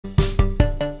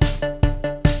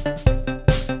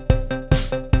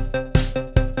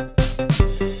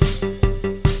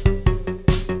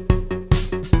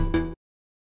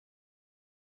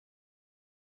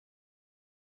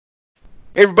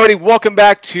Hey everybody, welcome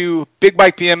back to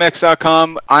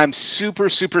BigBikeBMX.com. I'm super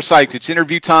psyched. It's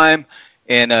interview time,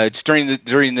 and it's during this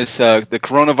the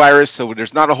coronavirus, so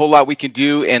there's not a whole lot we can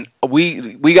do. And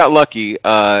we got lucky.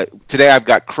 Today I've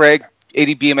got Craig,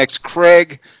 80 BMX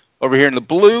Craig, over here in the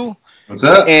blue. What's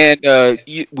up? And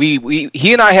he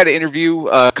and I had an interview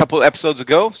a couple episodes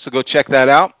ago, so go check that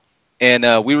out.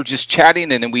 And we were just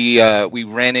chatting, and then we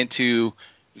ran into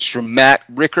from Matt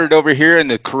Rickard over here in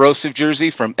the corrosive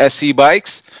jersey from SC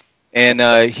Bikes,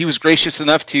 and he was gracious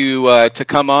enough to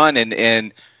come on,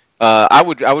 and I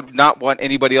would not want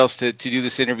anybody else to do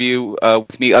this interview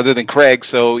with me other than Craig,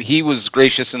 so he was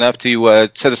gracious enough to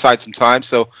set aside some time.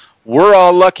 So we're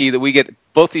all lucky that we get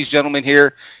both these gentlemen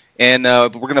here, and we're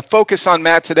going to focus on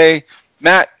Matt today.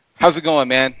 Matt, how's it going,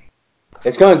 man?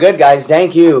 It's going good, guys.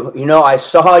 Thank you. You know, I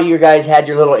saw you guys had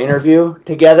your little interview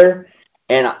together,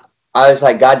 and I was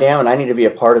like, God damn it, I need to be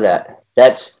a part of that.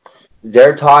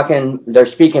 They're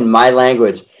speaking my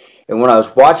language. And when I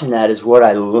was watching that is what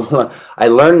I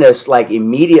learned this like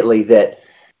immediately, that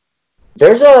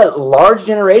there's a large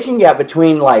generation gap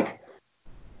between like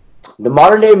the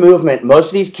modern day movement. Most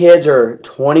of these kids are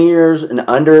 20 years and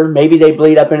under. Maybe they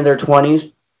bleed up into their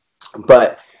 20s,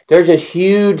 but there's this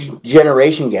huge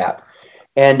generation gap.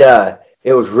 And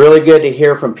it was really good to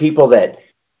hear from people that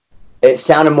it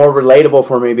sounded more relatable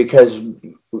for me because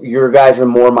your guys are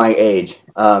more my age.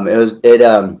 I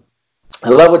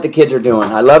love what the kids are doing.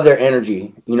 I love their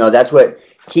energy. You know, that's what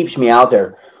keeps me out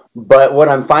there. But what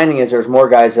I'm finding is there's more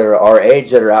guys that are our age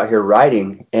that are out here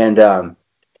riding. And,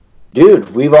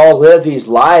 dude, we've all lived these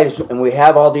lives, and we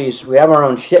have our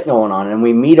own shit going on, and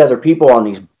we meet other people on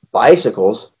these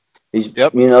bicycles, these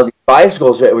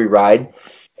bicycles that we ride.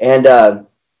 And,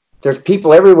 there's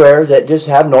people everywhere that just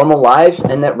have normal lives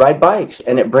and that ride bikes,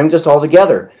 and it brings us all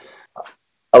together.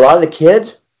 A lot of the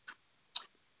kids,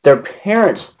 their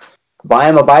parents buy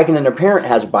them a bike, and then their parent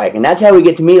has a bike. And that's how we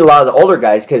get to meet a lot of the older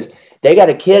guys, because they got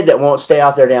a kid that won't stay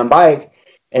off their damn bike,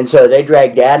 and so they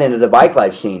drag dad into the bike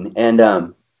life scene.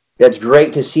 And that's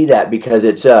great to see that, because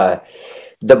it's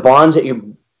the bonds that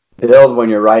you build when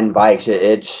you're riding bikes,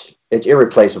 it's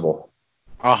irreplaceable.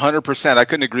 100%. I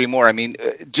couldn't agree more. I mean,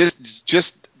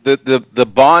 just the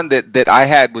bond that I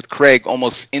had with Craig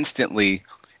almost instantly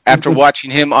after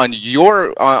watching him on the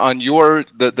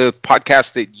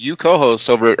podcast that you co-host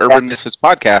over at Urban Misfits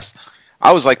Podcast.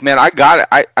 I was like, man, I got it.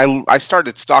 I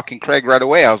started stalking Craig right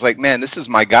away. I was like, man, this is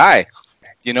my guy.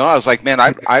 You know, I was like, man,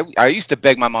 I used to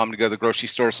beg my mom to go to the grocery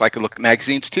store so I could look at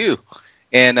magazines too.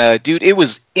 And dude, it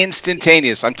was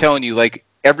instantaneous. I'm telling you, like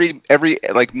every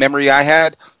like memory I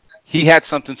had, he had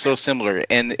something so similar,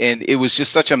 and it was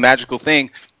just such a magical thing.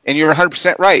 And you're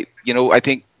 100% right. You know, I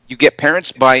think you get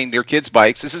parents buying their kids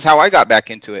bikes. This is how I got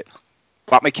back into it.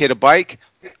 Bought my kid a bike.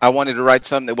 I wanted to ride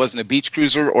something that wasn't a beach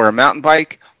cruiser or a mountain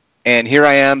bike. And here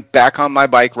I am back on my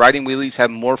bike, riding wheelies,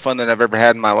 having more fun than I've ever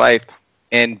had in my life.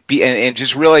 And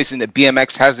just realizing that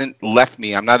BMX hasn't left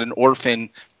me. I'm not an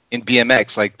orphan in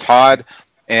BMX. Like Todd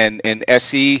and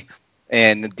SE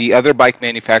and the other bike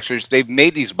manufacturers, they've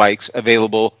made these bikes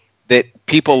available that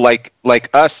people like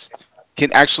us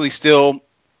can actually still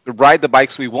ride the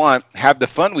bikes we want, have the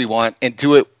fun we want, and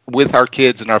do it with our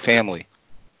kids and our family.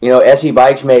 You know, SE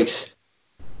Bikes makes,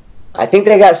 I think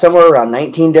they got somewhere around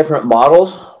 19 different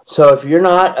models. So if you're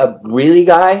not a wheelie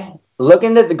guy,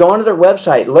 go onto their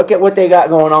website, look at what they got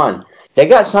going on. They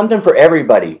got something for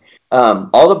everybody.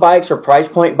 All the bikes are price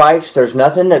point bikes. There's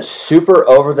nothing that's super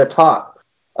over the top.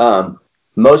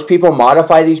 Most people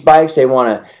modify these bikes. They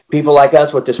want people like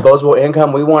us with disposable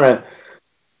income. We want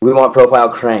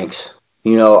profile cranks.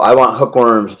 You know, I want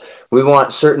hookworms. We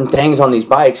want certain things on these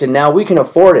bikes, and now we can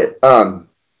afford it.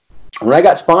 When I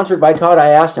got sponsored by Todd, I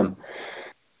asked him,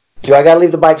 do I got to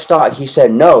leave the bike stock? He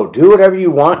said, no, do whatever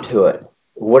you want to it.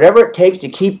 Whatever it takes to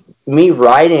keep me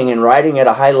riding at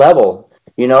a high level.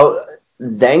 You know,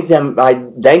 thank them. I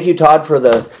thank you, Todd, for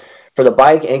the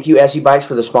bike. Thank you, SE Bikes,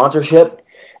 for the sponsorship.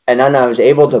 And then I was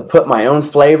able to put my own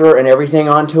flavor and everything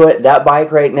onto it. That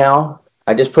bike right now,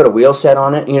 I just put a wheel set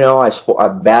on it. You know, I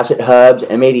Bassett hubs,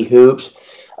 M80 hoops,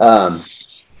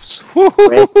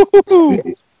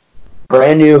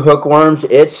 brand new hookworms.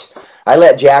 I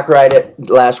let Jack ride it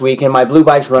last week, and my blue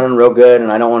bike's running real good,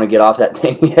 and I don't want to get off that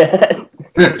thing yet.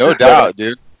 No doubt,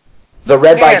 dude. The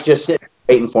red bike's just sitting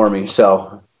waiting for me,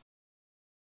 so.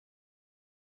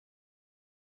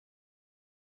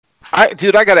 I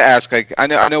got to ask. Like, I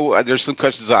know there's some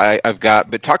questions I've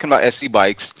got, but talking about SE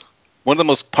Bikes, one of the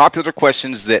most popular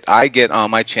questions that I get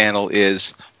on my channel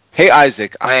is, hey,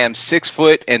 Isaac, I am 6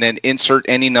 foot, and then insert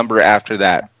any number after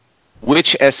that.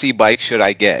 Which SE bike should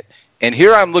I get? And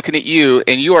here I'm looking at you,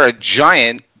 and you are a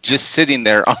giant just sitting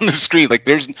there on the screen. Like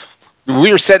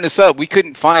we were setting this up. We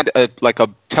couldn't find a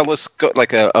telescope,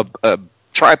 like a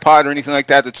tripod or anything like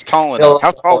that that's tall enough.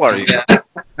 How tall are you?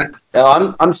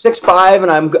 I'm 6'5",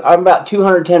 and I'm about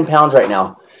 210 pounds right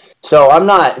now. So I'm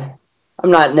not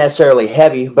necessarily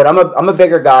heavy, but I'm a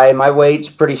bigger guy. My weight's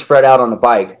pretty spread out on the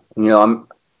bike. You know,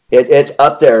 it's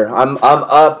up there. I'm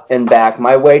up and back.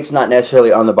 My weight's not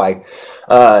necessarily on the bike.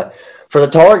 For the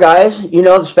taller guys, you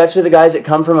know, especially the guys that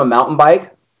come from a mountain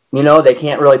bike, you know, they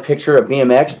can't really picture a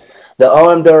BMX. The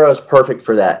OM Duro is perfect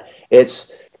for that. It's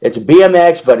a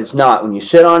BMX, but it's not. When you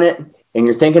sit on it and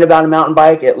you're thinking about a mountain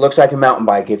bike, it looks like a mountain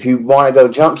bike. If you want to go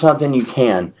jump something, you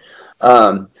can.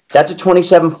 That's a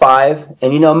 27.5,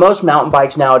 and you know most mountain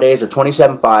bikes nowadays are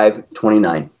 27.5,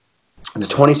 29. The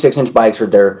 26-inch bikes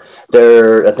are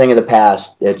they're a thing of the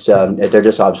past. It's they're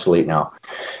just obsolete now.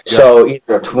 Yeah. So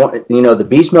the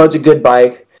Beast Mode's a good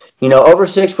bike. You know, over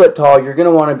 6 foot tall, you're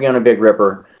gonna want to be on a big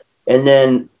ripper. And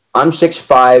then I'm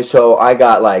 6'5", so I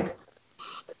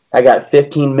got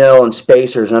 15 mil in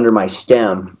spacers under my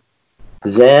stem.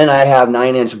 Then I have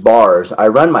 9-inch bars. I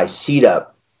run my seat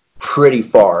up pretty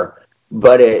far.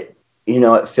 But it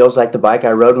feels like the bike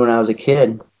I rode when I was a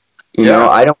kid. You know,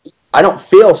 I don't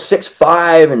feel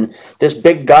 6'5" and this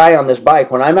big guy on this bike.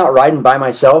 When I'm out riding by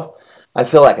myself, I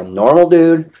feel like a normal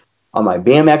dude on my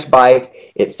BMX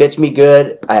bike. It fits me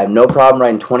good. I have no problem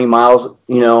riding 20 miles,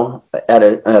 you know, at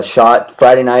a shot.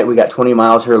 Friday night, we got 20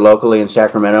 miles here locally in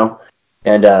Sacramento.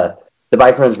 And the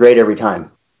bike runs great every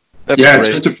time. That's great.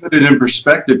 Just to put it in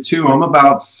perspective, too, I'm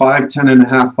about 5'10 and a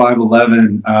half,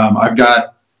 5'11". I've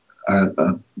got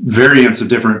variants of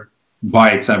different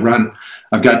bikes. I've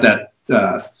got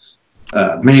that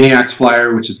Maniacs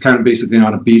Flyer, which is kind of basically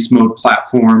on a Beast Mode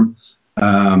platform,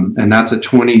 and that's a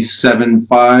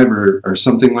 27.5 or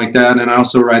something like that. And I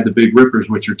also ride the Big Rippers,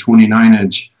 which are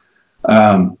 29-inch.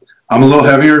 I'm a little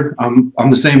heavier. I'm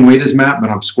the same weight as Matt, but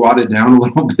I'm squatted down a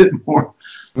little bit more.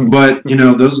 But you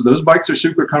know, those bikes are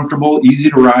super comfortable, easy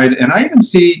to ride, and I even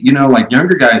see, you know, like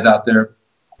younger guys out there,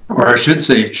 or I should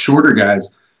say shorter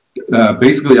guys.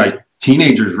 Basically like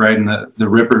teenagers riding the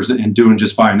Rippers and doing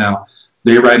just fine now.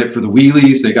 They ride it for the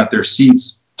wheelies. They got their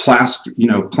seats planted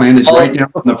right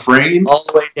down on the frame. All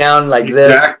the way down like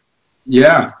this.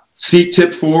 Yeah. Seat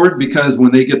tip forward, because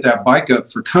when they get that bike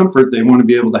up for comfort, they want to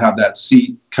be able to have that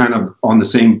seat kind of on the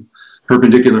same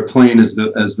perpendicular plane as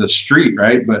the street,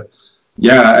 right? But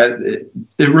yeah,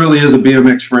 it really is a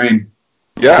BMX frame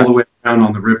all the way down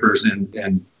on the Rippers.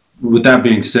 And with that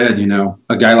being said, you know,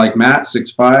 a guy like Matt,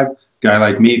 6'5", guy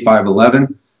like me,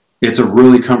 5'11", it's a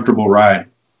really comfortable ride.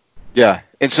 Yeah.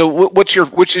 And so which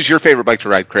is your favorite bike to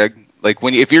ride, Craig? Like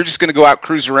if you're just going to go out,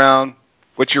 cruise around,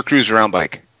 what's your cruise around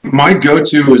bike? My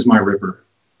go-to is my Ripper.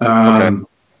 Okay.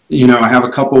 You know, I have a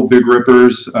couple big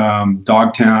Rippers,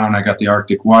 Dogtown, I got the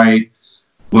Arctic White,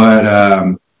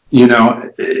 but, you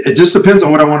know, it just depends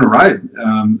on what I want to ride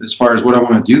as far as what I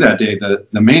want to do that day.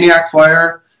 The Maniac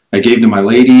Flyer, I gave to my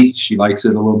lady. She likes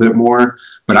it a little bit more,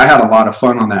 but I had a lot of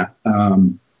fun on that.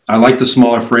 I like the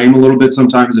smaller frame a little bit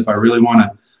sometimes if I really want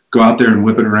to go out there and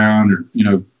whip it around, or, you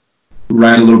know,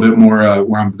 ride a little bit more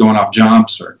where I'm going off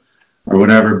jumps or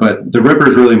whatever. But the Ripper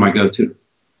is really my go-to.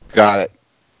 Got it.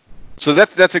 So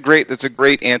that's a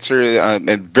great answer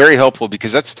and very helpful,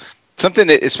 because that's something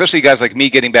that, especially guys like me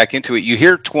getting back into it, you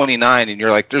hear 29 and you're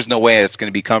like, there's no way it's going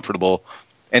to be comfortable.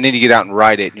 And then you get out and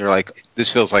ride it and you're like, this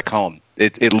feels like home.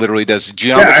 It literally does. The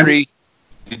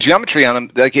geometry on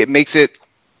them, like, it makes it.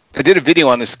 I did a video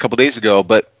on this a couple days ago,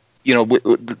 but you know,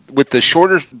 with the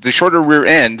shorter rear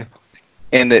end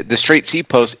and the straight seat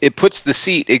post, it puts the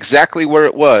seat exactly where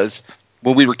it was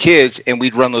when we were kids and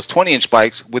we'd run those 20-inch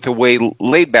bikes with a way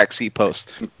laid back seat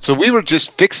post. So we were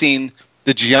just fixing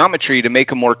the geometry to make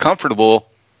them more comfortable.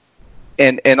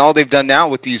 And all they've done now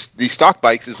with these stock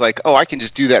bikes is like, oh, I can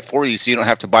just do that for you, so you don't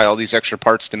have to buy all these extra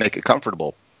parts to make it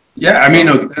comfortable. Yeah, I mean,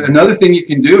 another thing you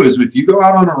can do is if you go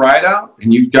out on a ride out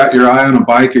and you've got your eye on a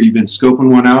bike, or you've been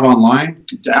scoping one out online,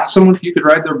 ask someone if you could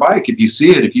ride their bike. If you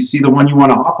see the one you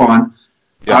want to hop on.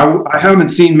 Yeah. I haven't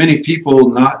seen many people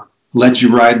not let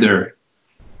you ride their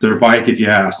bike if you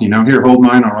ask. You know, here, hold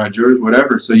mine, I'll ride yours,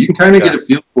 whatever. So you can kind of get a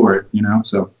feel for it, you know,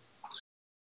 so.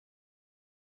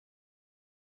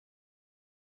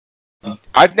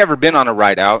 I've never been on a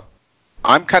ride out.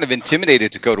 I'm kind of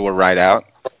intimidated to go to a ride out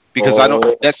because I don't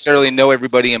necessarily know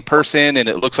everybody in person, and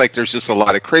it looks like there's just a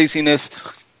lot of craziness.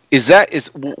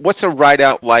 What's a ride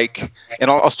out like?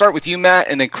 And I'll start with you, Matt,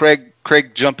 and then Craig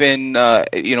jump in.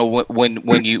 You know,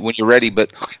 when you're ready.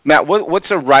 But Matt,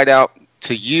 what's a ride out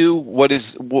to you?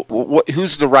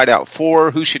 Who's the ride out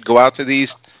for? Who should go out to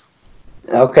these?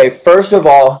 Okay, first of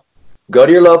all, go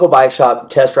to your local bike shop,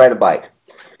 test ride a bike.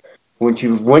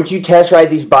 once you test ride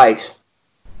these bikes,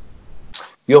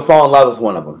 you'll fall in love with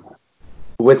one of them.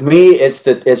 With me, it's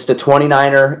the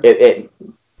 29er.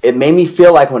 It made me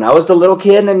feel like when I was the little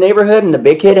kid in the neighborhood and the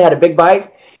big kid had a big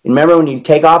bike. You remember when you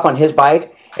take off on his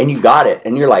bike and you got it,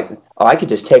 and you're like, oh, I could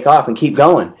just take off and keep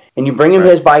going. And you bring him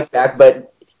his bike back,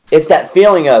 but it's that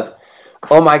feeling of,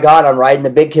 oh my God, I'm riding the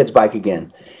big kid's bike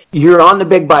again. You're on the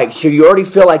big bike, so you already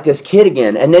feel like this kid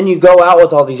again. And then you go out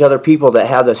with all these other people that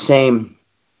have the same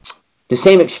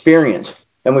experience,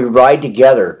 and we ride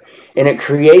together, and it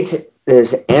creates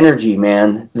this energy,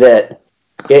 man, that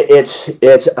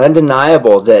it's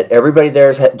undeniable that everybody there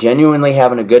is genuinely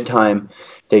having a good time.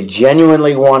 They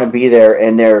genuinely want to be there,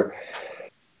 and they're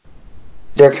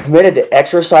committed to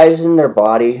exercising their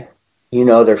body. You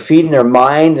know, they're feeding their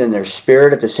mind and their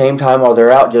spirit at the same time while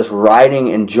they're out just riding,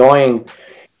 enjoying.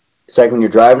 It's like when you're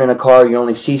driving in a car, you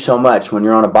only see so much. When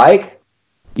you're on a bike,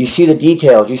 you see the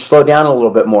details. You slow down a little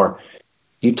bit more.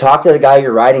 You talk to the guy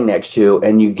you're riding next to,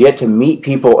 and you get to meet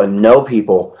people and know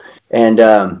people.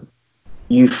 And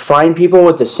you find people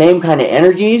with the same kind of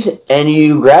energies, and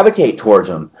you gravitate towards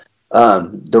them.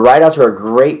 The ride-outs are a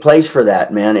great place for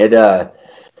that, man.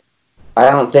 I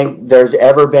don't think there's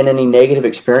ever been any negative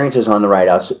experiences on the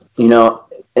ride-outs. You know,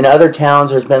 in other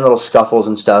towns, there's been little scuffles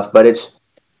and stuff, but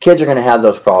kids are going to have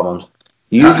those problems.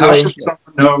 Usually, how should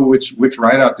someone know which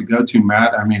ride-out to go to,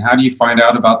 Matt? I mean, how do you find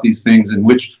out about these things, and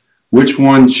which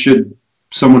one should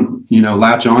someone, you know,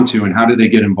 latch onto, and how do they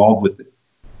get involved with it?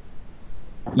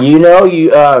 You know, you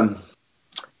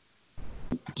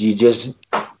just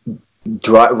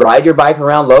ride your bike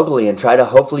around locally and try to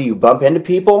hopefully you bump into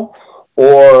people.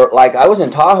 Or like I was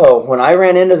in Tahoe when I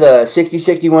ran into the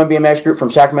 6061 BMX group from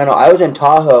Sacramento. I was in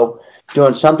Tahoe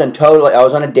doing something totally. I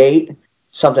was on a date,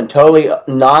 something totally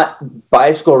not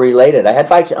bicycle related. I had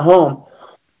bikes at home,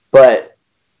 but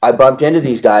I bumped into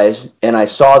these guys and I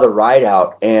saw the ride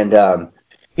out. And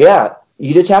yeah,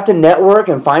 you just have to network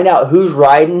and find out who's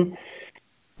riding,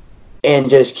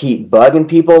 and just keep bugging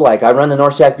people. Like I run the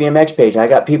North Sac BMX page. I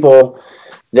got people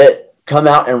that come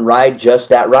out and ride just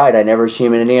that ride. I never see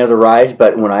them in any other rides,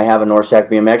 but when I have a North Sac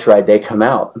BMX ride, they come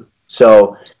out.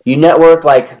 So you network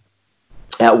like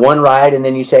at one ride, and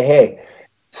then you say, hey,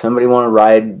 somebody want to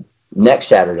ride next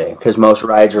Saturday? Because most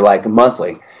rides are like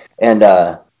monthly. And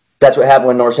that's what happened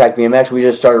with North Sac BMX. We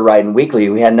just started riding weekly.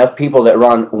 We had enough people that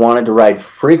wanted to ride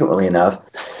frequently enough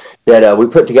that we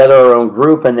put together our own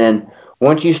group. And then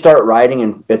once you start riding,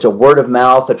 and it's a word of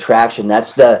mouth attraction,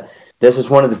 this is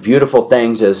one of the beautiful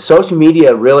things is social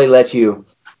media really lets you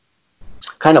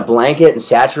kind of blanket and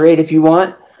saturate if you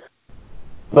want.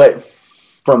 But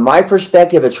from my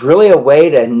perspective, it's really a way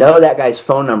to know that guy's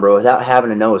phone number without having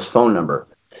to know his phone number.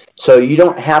 So you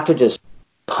don't have to just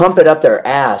pump it up their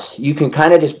ass. You can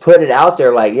kind of just put it out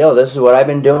there like, yo, this is what I've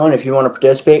been doing. If you want to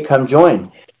participate, come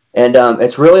join. And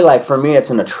it's really like, for me,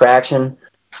 it's an attraction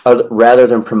rather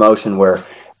than promotion, where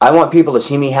I want people to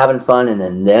see me having fun, and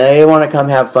then they want to come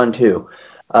have fun too.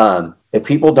 If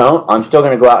people don't, I'm still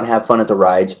going to go out and have fun at the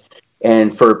rides.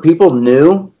 And for people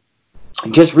new,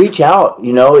 just reach out.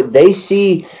 You know, they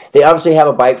obviously have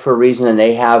a bike for a reason, and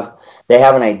they have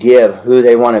an idea of who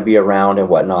they want to be around and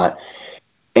whatnot.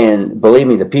 And believe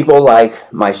me, the people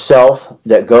like myself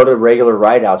that go to regular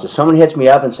ride outs, if someone hits me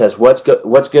up and says, what's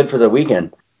good for the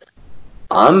weekend,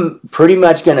 I'm pretty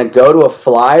much going to go to a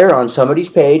flyer on somebody's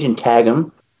page and tag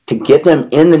them to get them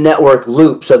in the network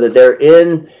loop, so that they're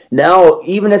in now.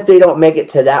 Even if they don't make it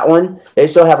to that one, they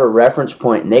still have a reference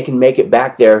point, and they can make it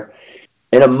back there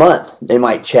in a month. They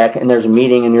might check, and there's a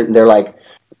meeting, and they're like,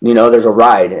 you know, there's a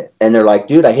ride, and they're like,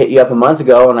 dude, I hit you up a month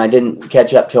ago, and I didn't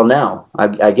catch up till now.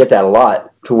 I get that a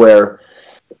lot, to where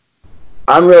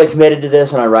I'm really committed to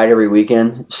this, and I ride every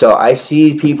weekend. So I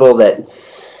see people that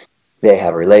they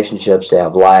have relationships, they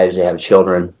have lives, they have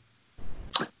children.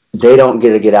 They don't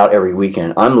get to get out every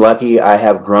weekend. I'm lucky. I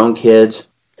have grown kids,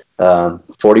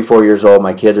 44 years old.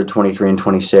 My kids are 23 and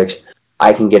 26.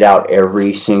 I can get out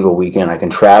every single weekend. I can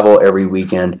travel every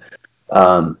weekend.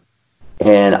 And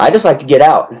I just like to get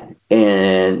out.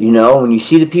 And, you know, when you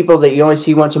see the people that you only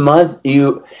see once a month,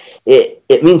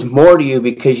 it means more to you,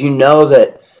 because you know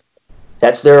that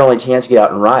that's their only chance to get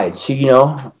out and ride. So, you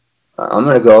know, I'm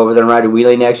going to go over there and ride a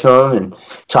wheelie next to them and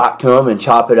talk to them and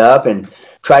chop it up and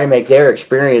try to make their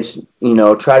experience, you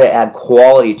know, try to add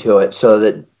quality to it, so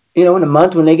that, you know, in a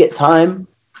month when they get time,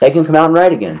 they can come out and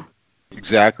ride again.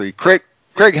 Exactly. Craig,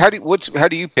 how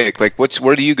do you pick? Like,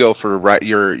 where do you go for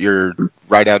your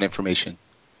ride out information?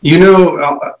 You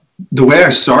know, the way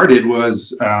I started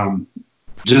was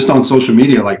just on social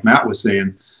media, like Matt was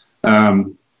saying,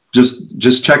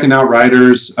 just checking out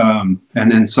riders, and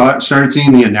then started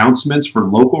seeing the announcements for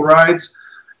local rides.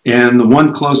 And the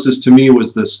one closest to me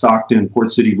was the Stockton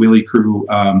Port City Wheelie Crew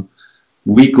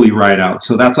weekly ride out.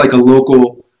 So that's like a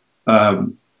local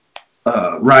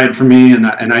ride for me. And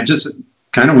I just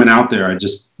kind of went out there. I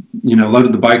just,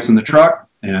 loaded the bikes in the truck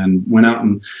and went out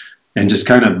and just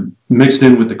kind of mixed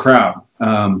in with the crowd.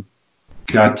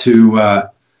 Got to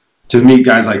meet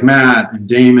guys like Matt and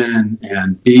Damon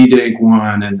and B-Dig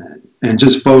One and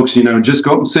just folks, just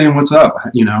go up and saying what's up,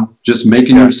 just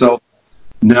making yourself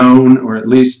known, or at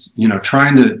least,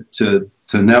 trying to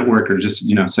network or just,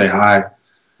 say hi.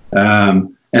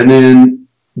 And then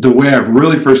the way I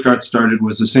really first got started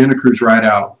was the Santa Cruz Ride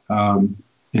Out.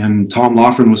 And Tom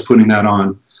Laughlin was putting that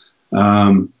on.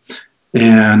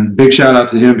 And big shout out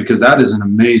to him, because that is an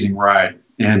amazing ride.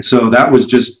 And so that was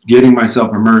just getting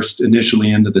myself immersed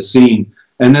initially into the scene.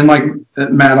 And then, like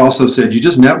Matt also said, you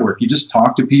just network, you just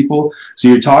talk to people. So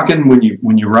you're talking when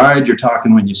you ride, you're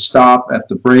talking when you stop at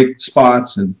the break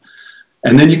spots, and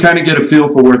then you kind of get a feel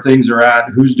for where things are at,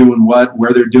 who's doing what,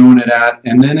 where they're doing it at.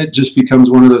 And then it just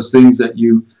becomes one of those things that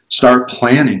you start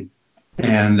planning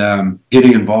and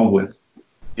getting involved with.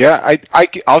 Yeah,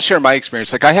 I'll share my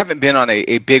experience. Like, I haven't been on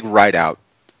a big ride out,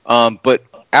 but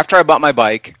after I bought my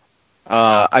bike,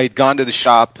 I had gone to the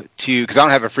shop because I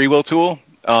don't have a freewheel tool.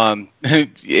 And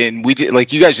we did,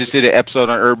 like, you guys just did an episode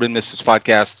on Urban Misfits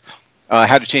podcast,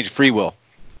 how to change a freewheel.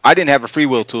 I didn't have a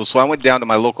freewheel tool, so I went down to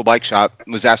my local bike shop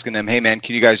and was asking them, hey man,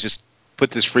 can you guys just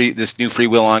put this new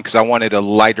freewheel on? Because I wanted a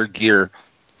lighter gear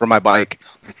for my bike.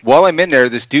 While I'm in there,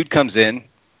 this dude comes in,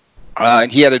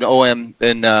 and he had an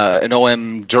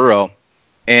OM Duro,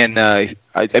 and I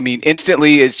mean,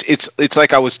 instantly it's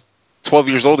like I was 12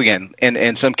 years old again,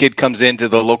 and some kid comes into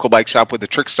the local bike shop with a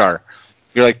Trickstar.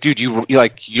 You're like, dude,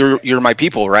 you're my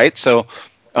people, right? So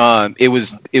it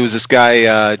was this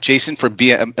guy Jason from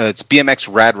it's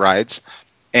BMX Rad Rides,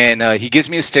 and he gives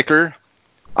me a sticker.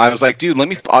 I was like, dude, do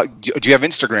you have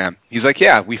Instagram? He's like,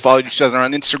 yeah, we followed each other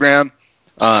on Instagram.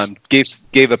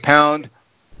 Gave a pound.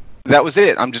 That was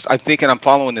it. I'm thinking I'm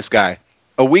following this guy.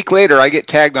 A week later, I get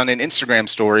tagged on an Instagram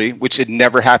story, which had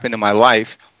never happened in my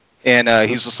life. And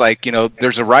he's just like,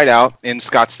 there's a ride out in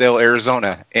Scottsdale,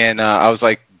 Arizona. And I was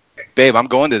like, babe, I'm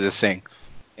going to this thing.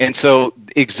 And so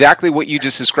exactly what you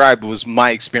just described was my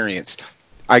experience.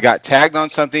 I got tagged on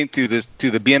something through the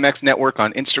BMX network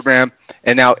on Instagram.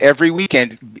 And now every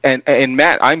weekend, and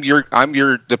Matt, I'm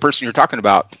the person you're talking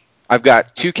about. I've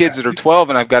got 2 kids that are 12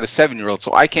 and I've got a 7-year-old,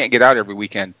 so I can't get out every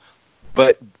weekend.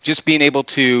 But just being able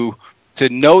to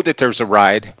know that there's a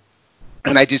ride,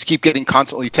 and I just keep getting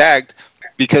constantly tagged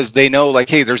because they know, like,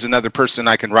 hey, there's another person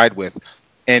I can ride with.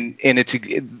 And it's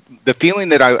the feeling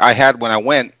that I had when I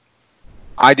went.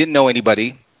 I didn't know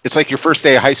anybody. It's like your first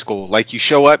day of high school. Like, you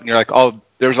show up and you're like, oh,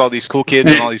 there's all these cool kids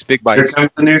and all these big bikes. Here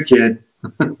comes the new kid.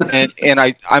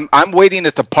 and I'm waiting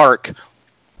at the park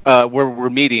where we're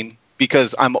meeting,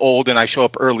 because I'm old and I show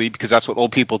up early because that's what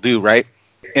old people do, right?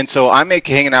 And so I'm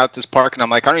hanging out at this park, and I'm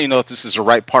like, I don't even know if this is the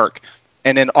right park.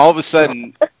 And then all of a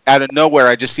sudden, out of nowhere,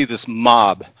 I just see this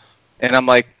mob, and I'm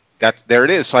like, there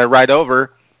it is. So I ride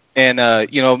over, and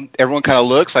everyone kind of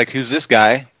looks like, who's this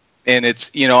guy? And it's,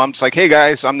 I'm just like, hey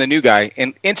guys, I'm the new guy.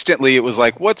 And instantly it was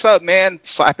like, what's up, man?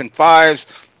 Slapping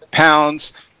 5s,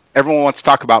 pounds. Everyone wants to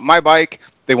talk about my bike.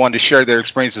 They wanted to share their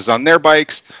experiences on their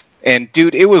bikes. And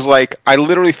dude, it was like, I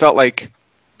literally felt like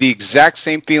the exact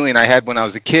same feeling I had when I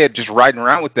was a kid, just riding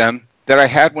around with them, that I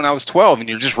had when I was 12. And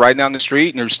you're just riding down the street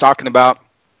and you're just talking about,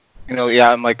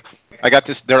 I'm like, I got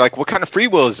this. They're like, what kind of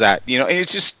freewheel is that? And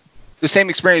it's just the same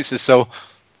experiences. So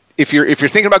if you're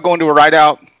thinking about going to a ride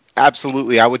out,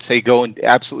 absolutely, I would say go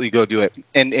do it,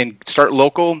 and start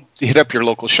local. Hit up your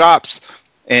local shops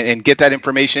and get that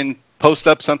information. Post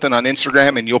up something on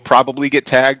Instagram, and you'll probably get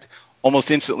tagged almost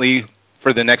instantly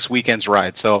for the next weekend's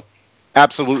ride. So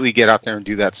absolutely get out there and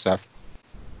do that stuff.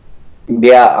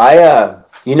 Yeah,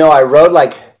 I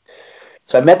rode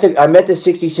so I met the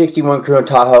 6061 crew in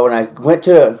Tahoe, and I went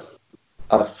to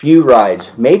a few rides,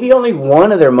 maybe only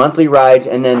one of their monthly rides,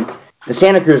 and then the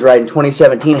Santa Cruz ride in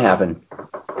 2017 happened.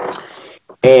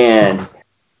 And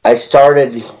I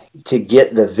started to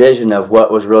get the vision of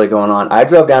what was really going on. I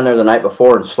drove down there the night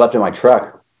before and slept in my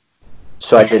truck,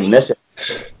 so I didn't miss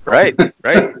it. Right. But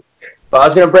I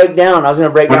was going to break down. on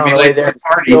the way there.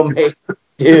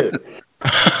 Dude.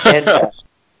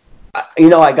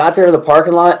 And, I got there to the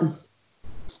parking lot.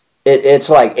 It's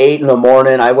like 8 in the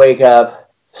morning. I wake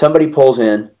up. Somebody pulls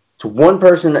in. It's one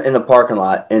person in the parking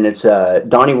lot, and it's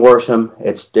Donnie Worsham.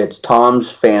 It's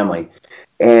Tom's family.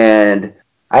 And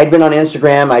I had been on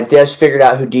Instagram. I just figured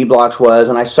out who D-Blocks was,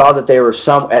 and I saw that they were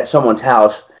at someone's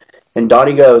house. And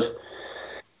Donnie goes,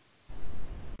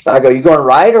 I go, you going to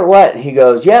ride or what? He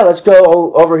goes, yeah, let's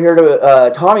go over here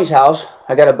to Tommy's house.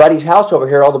 I got a buddy's house over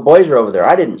here. All the boys are over there.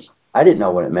 I didn't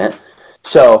know what it meant.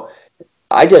 So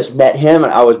I just met him,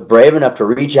 and I was brave enough to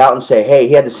reach out and say, hey,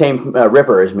 he had the same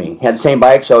ripper as me. He had the same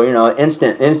bike, so,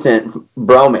 instant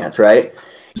bromance, right?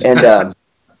 And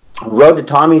rode to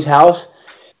Tommy's house,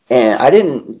 and I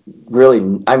didn't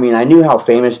really, I knew how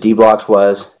famous D-Blocks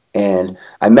was, and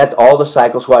I met all the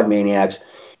Cycle Squad maniacs.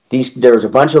 There was a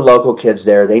bunch of local kids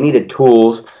there. They needed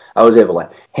tools. I was able to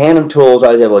hand them tools. I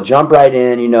was able to jump right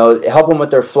in, help them with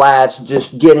their flats,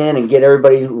 just get in and get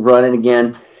everybody running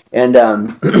again. And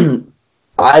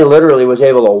I literally was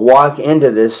able to walk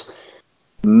into this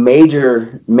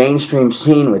major mainstream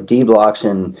scene with D-Blocks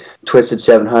and Twisted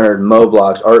 700, Mo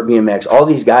Blocks, Art BMX. All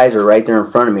these guys are right there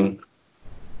in front of me.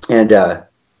 And,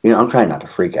 I'm trying not to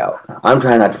freak out. I'm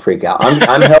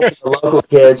helping the local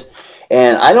kids.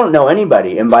 And I don't know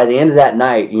anybody. And by the end of that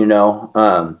night, it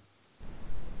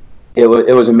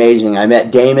was amazing. I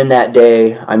met Damon that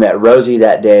day. I met Rosie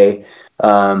that day.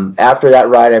 After that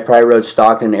ride, I probably rode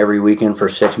Stockton every weekend for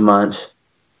 6 months.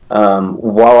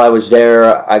 While I was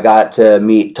there, I got to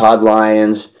meet Todd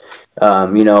Lyons.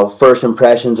 First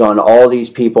impressions on all these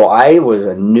people. I was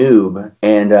a noob.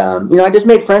 And, I just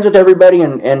made friends with everybody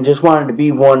and just wanted to be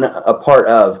a part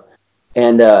of.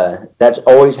 And that's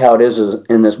always how it is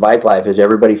in this bike life, is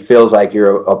everybody feels like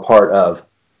you're a part of.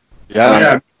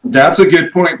 Yeah, that's a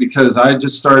good point, because I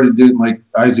just started doing, like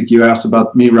Isaac, you asked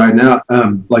about me right now.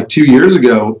 Like 2 years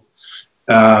ago,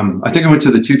 I think I went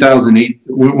to the 2008,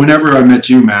 whenever I met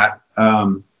you, Matt,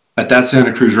 at that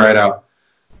Santa Cruz ride out.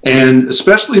 And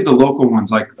especially the local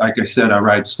ones, like I said, I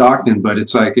ride Stockton, but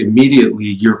it's like immediately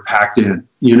you're packed in.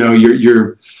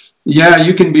 Yeah,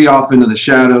 you can be off into the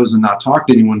shadows and not talk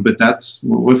to anyone, but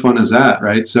what fun is that,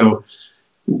 right? So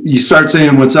you start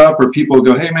saying what's up, or people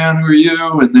go, hey man, who are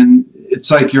you? And then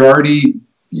it's like you're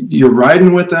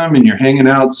riding with them and you're hanging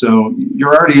out, so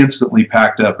you're already instantly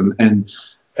packed up. And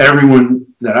everyone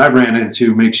that I've ran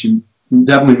into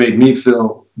definitely made me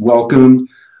feel welcomed.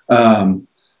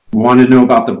 Want to know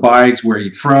about the bikes, where are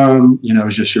you from?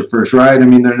 It's just your first ride.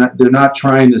 They're not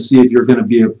trying to see if you're going to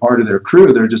be a part of their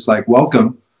crew. They're just like,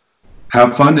 welcome.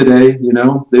 Have fun today,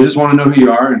 They just want to know who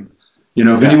you are. And,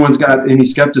 if anyone's got any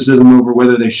skepticism over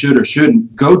whether they should or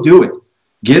shouldn't, go do it.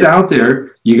 Get out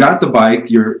there. You got the bike,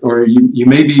 you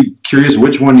may be curious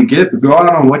which one you get, but go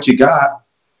out on what you got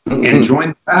and join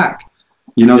the pack.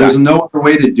 There's no other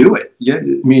way to do it. Yeah,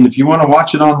 if you want to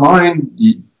watch it online,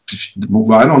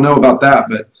 I don't know about that,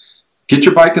 but get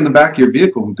your bike in the back of your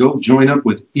vehicle and go join up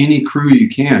with any crew you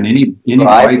can, any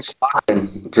bike.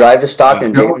 Drive to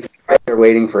Stockton. They're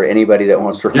waiting for anybody that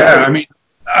wants to ride.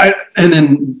 Yeah,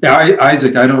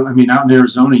 Isaac, out in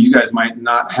Arizona, you guys might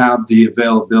not have the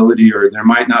availability, or there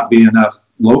might not be enough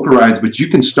local rides, but you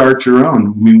can start your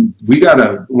own. We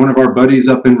got one of our buddies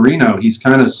up in Reno. He's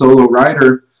kind of solo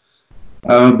rider,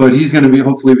 but he's going to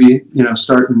hopefully be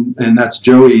starting, and that's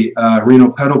Joey,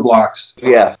 Reno Pedal Blocks.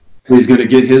 Yeah. He's going to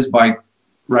get his bike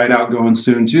right out going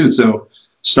soon too. So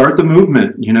start the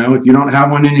movement. If you don't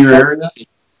have one in your area,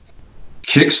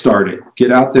 kickstart it.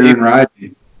 Get out there and ride.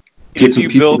 If you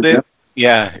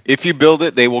build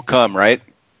it, they will come, right?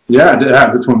 Yeah,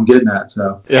 that's what I'm getting at.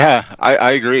 So yeah,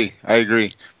 I agree.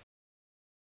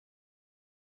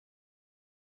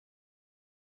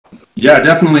 Yeah,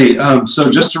 definitely. So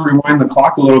just to rewind the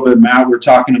clock a little bit, Matt, we're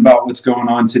talking about what's going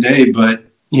on today, but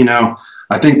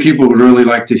I think people would really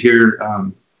like to hear,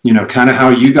 kind of how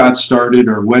you got started,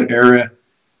 or what era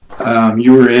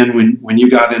you were in when you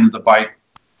got into the bike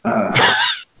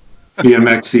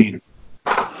BMX scene.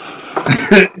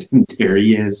 There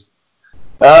he is.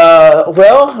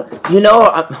 Well,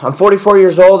 I'm 44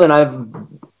 years old, and I've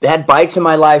had bikes in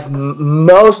my life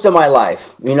most of my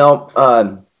life.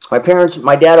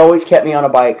 My dad always kept me on a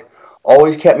bike,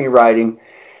 always kept me riding.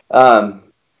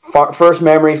 First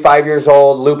memory, 5 years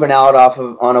old, looping out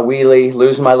on a wheelie,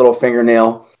 losing my little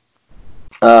fingernail.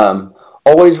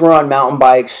 Always were on mountain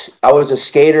bikes. I was a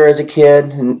skater as a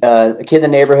kid. A kid in the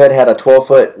neighborhood had a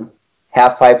 12-foot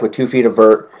half pipe with 2 feet of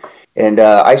vert. And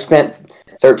I spent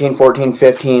 13, 14,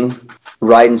 15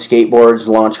 riding skateboards,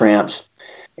 launch ramps.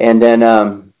 And then,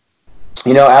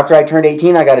 after I turned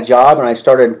 18, I got a job and I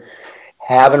started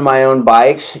having my own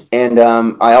bikes. And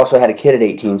I also had a kid at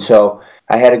 18, so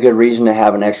I had a good reason to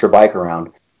have an extra bike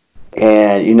around.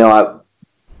 And,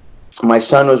 my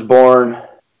son was born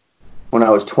when I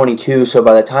was 22, so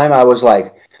by the time I was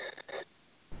like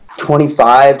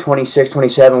 25, 26,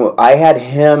 27, I had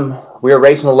him. We were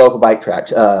racing the local bike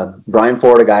tracks. Brian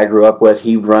Ford, a guy I grew up with,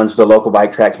 he runs the local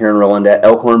bike track here in Roland at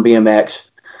Elkhorn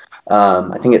BMX.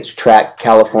 I think it's track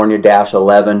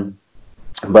California-11.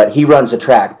 but he runs the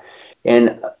track.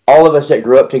 And all of us that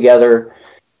grew up together,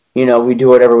 you know, we do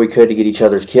whatever we could to get each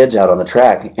other's kids out on the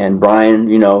track. And Brian,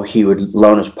 you know, he would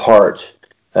loan us parts,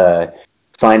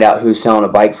 find out who's selling a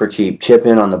bike for cheap, chip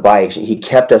in on the bikes. He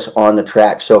kept us on the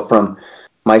track. So from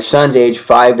my son's age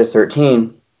 5 to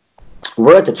 13,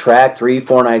 we're at the track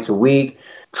 3-4 nights a week,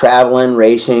 traveling,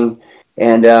 racing.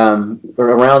 And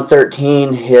around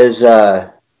 13, his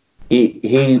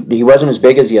he wasn't as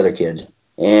big as the other kids,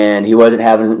 and he wasn't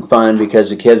having fun because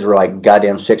the kids were like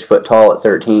goddamn 6 foot tall at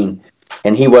 13,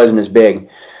 and he wasn't as big.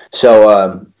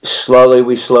 So slowly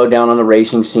we slowed down on the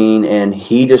racing scene, and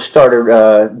he just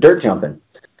started dirt jumping.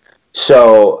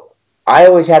 So I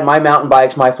always had my mountain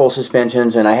bikes, my full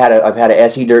suspensions, and I've had a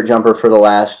SE dirt jumper for the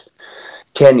last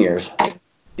 10 years.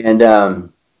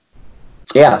 And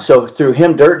yeah, so through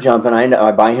him dirt jumping,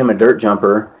 I buy him a dirt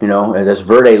jumper, you know, this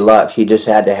Verde Lux. He just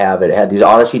had to have it. It had these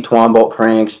Odyssey Twan bolt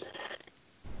cranks,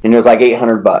 and it was like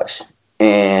 $800.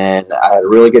 And I had a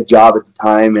really good job at the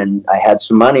time, and I had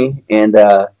some money, and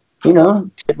you know,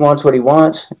 kid wants what he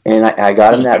wants, and I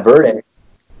got him that Verde.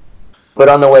 But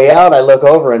on the way out, I look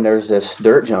over, and there's this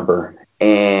dirt jumper,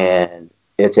 and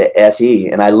it's a SE.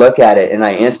 And I look at it, and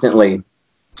I instantly,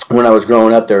 when I was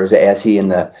growing up, there was a SE in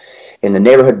the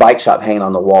neighborhood bike shop hanging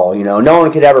on the wall. You know, no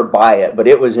one could ever buy it, but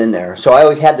it was in there. So I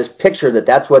always had this picture that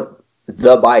that's what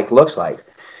the bike looks like.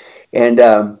 And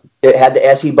it had the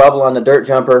SE bubble on the dirt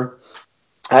jumper.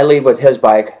 I leave with his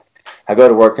bike. I go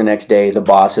to work the next day. The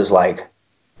boss is like,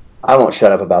 I won't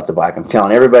shut up about the bike. I'm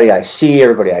telling everybody I see,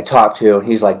 everybody I talk to.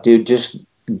 He's like, dude, just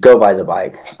go buy the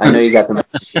bike. I know you got the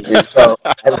money. And so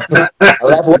I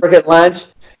left work at lunch,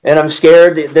 and I'm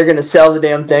scared they're going to sell the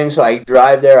damn thing. So I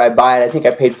drive there, I buy it. I think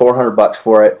I paid $400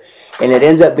 for it. And it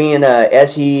ends up being a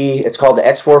SE. It's called the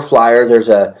X4 Flyer. There's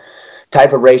a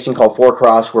type of racing called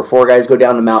 4-cross where 4 guys go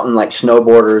down the mountain like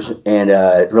snowboarders, and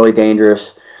it's really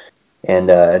dangerous and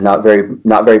not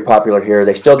very popular here.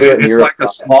 They still do it in Europe.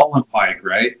 It's like a slalom bike,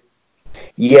 right?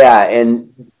 Yeah,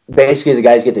 and basically the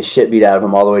guys get the shit beat out of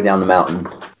them all the way down the mountain.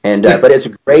 And but it's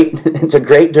a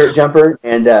great dirt jumper,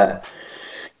 and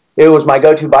it was my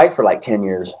go-to bike for like 10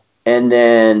 years. And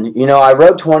then, you know, I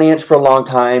rode 20-inch for a long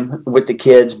time with the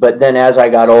kids, but then as I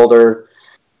got older,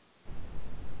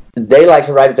 they like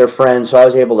to ride with their friends, so I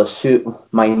was able to suit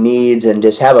my needs and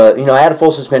just have I had a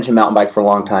full suspension mountain bike for a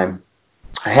long time.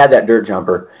 I had that dirt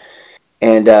jumper.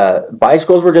 And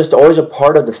bicycles were just always a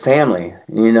part of the family.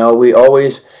 You know,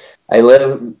 I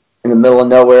live in the middle of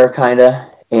nowhere, kind of,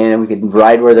 and we could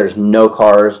ride where there's no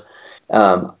cars.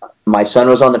 My son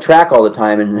was on the track all the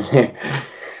time, and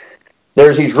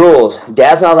there's these rules.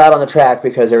 Dad's not allowed on the track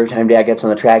because every time Dad gets on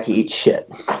the track, he eats shit.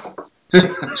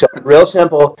 So real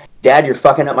simple, Dad, you're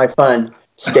fucking up my fun.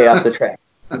 Stay off the track.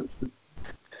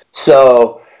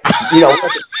 So, you know,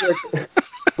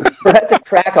 we're at the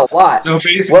track a lot. So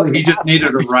basically, he just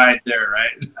needed a ride there,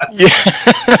 right?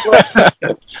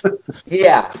 Yeah.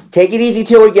 Yeah. Take it easy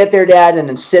till we get there, Dad, and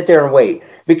then sit there and wait.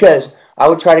 Because I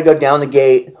would try to go down the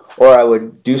gate, or I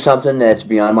would do something that's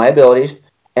beyond my abilities,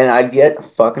 and I'd get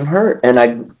fucking hurt.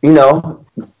 And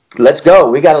let's go.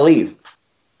 We got to leave.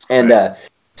 And right.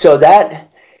 So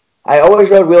that, I always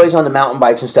rode wheelies on the mountain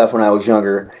bikes and stuff when I was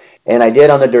younger, and I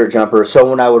did on the dirt jumper. So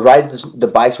when I would ride the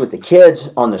bikes with the kids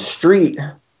on the street,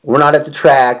 we're not at the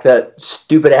track. That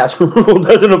stupid ass rule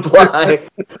doesn't apply.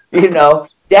 You know,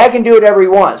 Dad can do whatever he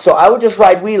wants. So I would just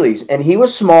ride wheelies, and he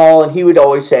was small, and he would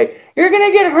always say, "You're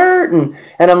gonna get hurt,"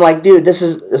 and I'm like, "Dude, this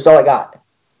is all I got.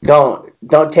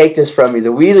 Don't take this from me. The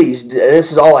wheelies,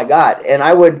 this is all I got." And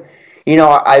I would, you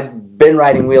know, I've been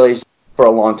riding wheelies for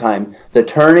a long time. The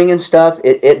turning and stuff,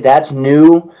 that's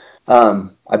new.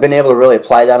 I've been able to really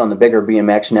apply that on the bigger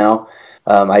BMX now.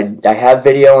 I have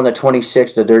video on the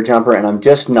 26, the dirt jumper, and I'm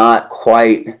just not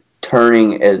quite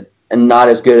turning and not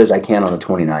as good as I can on the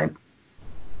 29.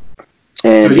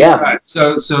 And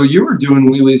so you were doing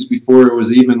wheelies before it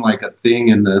was even like a thing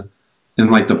in the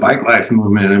bike life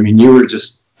movement. I mean,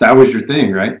 that was your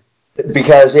thing, right?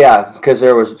 Because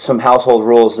there was some household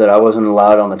rules that I wasn't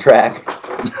allowed on the track.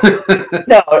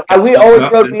 No, we always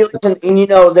rode wheelies, and you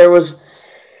know, there was,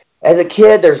 as a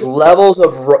kid, there's levels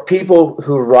of people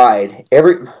who ride.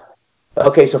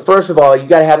 Okay, so first of all, you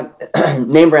got to have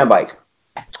name brand bike.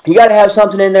 You got to have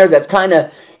something in there that's kind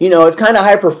of, you know, it's kind of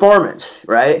high performance,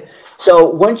 right? So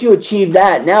once you achieve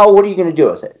that, now what are you going to do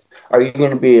with it? Are you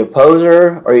going to be a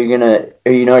poser? Are you going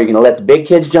to let the big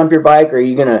kids jump your bike? Or are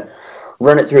you going to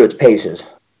run it through its paces?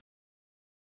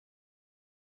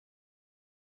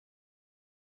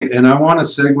 And I want to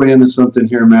segue into something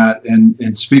here, Matt,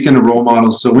 and speaking of role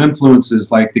models, so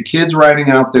influences like the kids riding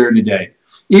out there today,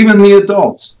 even the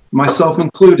adults, myself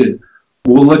included,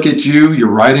 we'll look at you, your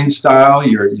writing style,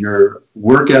 your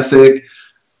work ethic,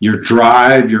 your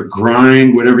drive, your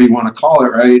grind, whatever you want to call it,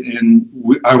 right? And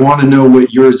I want to know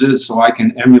what yours is so I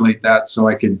can emulate that, so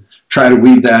I can try to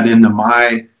weave that into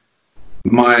my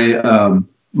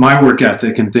work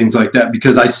ethic and things like that,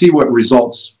 because I see what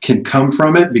results can come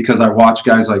from it because I watch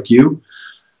guys like you.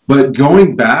 But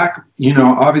going back, you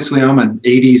know, obviously I'm an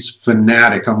 80s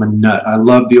fanatic. I'm a nut. I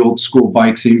love the old school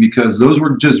bike scene because those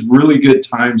were just really good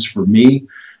times for me.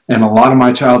 And a lot of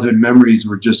my childhood memories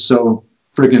were just so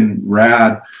friggin'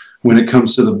 rad when it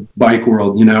comes to the bike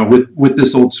world, you know, with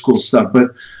this old school stuff.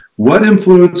 But what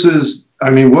influences, I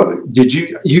mean, what did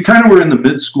you kind of were in the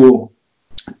mid-school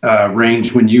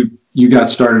range when you got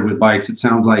started with bikes, it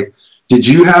sounds like. Did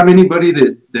you have anybody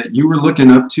that you were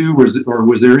looking up to?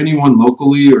 Was there anyone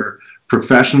locally or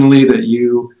professionally that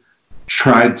you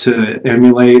tried to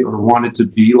emulate or wanted to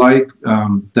be like,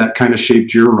 that kind of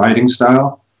shaped your writing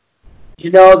style?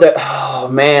 You know that, oh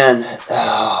man,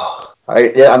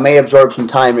 I may absorb some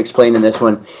time explaining this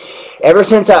one. Ever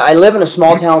since I live in a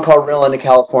small town called Rio,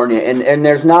 California, and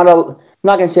there's not I'm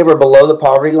not going to say we're below the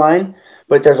poverty line,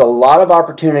 but there's a lot of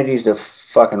opportunities to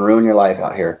fucking ruin your life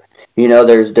out here. You know,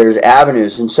 there's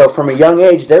avenues. And so from a young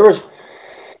age, there's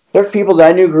people that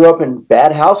I knew grew up in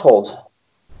bad households.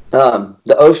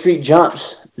 The O Street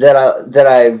jumps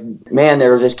man,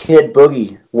 there was this kid,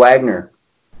 Boogie Wagner.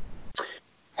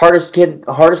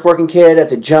 Hardest working kid at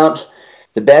the jumps,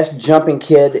 the best jumping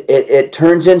kid. It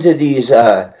turns into these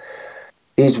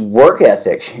work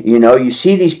ethics. You know, you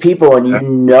see these people and you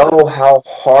know how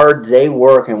hard they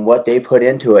work and what they put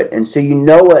into it. And so you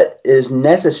know what is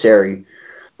necessary.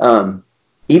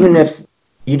 Even if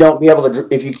you don't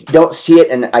if you don't see it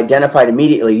and identify it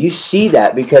immediately, you see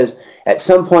that because at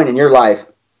some point in your life,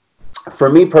 for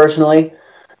me personally,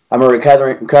 I'm a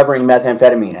recovering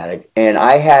methamphetamine addict, and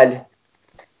I had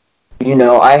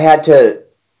to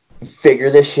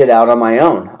figure this shit out on my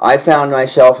own. I found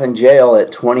myself in jail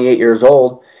at 28 years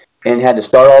old and had to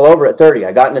start all over at 30.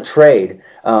 I got in the trade.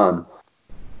 I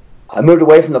moved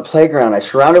away from the playground. I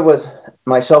surrounded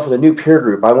myself with a new peer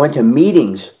group. I went to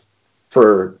meetings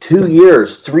for 2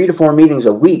 years, 3 to 4 meetings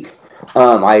a week.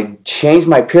 I changed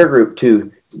my peer group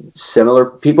to similar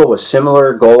people with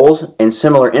similar goals and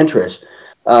similar interests.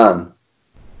 And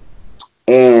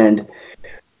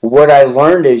what I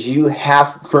learned is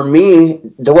for me,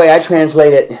 the way I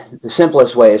translate it, the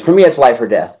simplest way is, for me, it's life or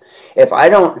death. If I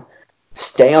don't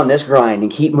stay on this grind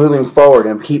and keep moving forward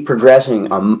and keep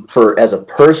progressing as a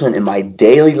person in my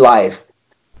daily life,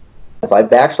 if I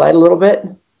backslide a little bit,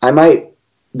 I might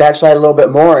backslide a little bit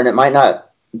more and it might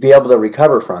not be able to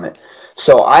recover from it.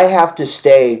 So I have to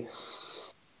stay.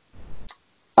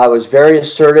 I was very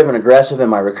assertive and aggressive in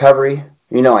my recovery.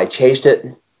 You know, I chased it.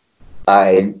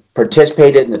 I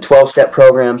participated in the 12-step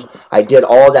programs. I did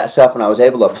all of that stuff, and I was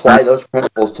able to apply those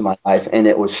principles to my life, and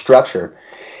it was structure.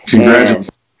 Congratulations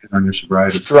on your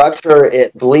sobriety. Structure,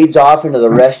 it bleeds off into the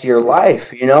rest of your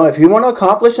life. You know, if you want to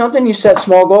accomplish something, you set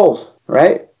small goals,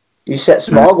 right? You set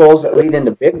small goals that lead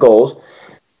into big goals.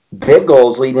 Big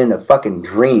goals lead into fucking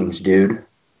dreams, dude.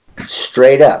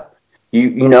 Straight up.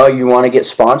 You know, you want to get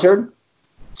sponsored?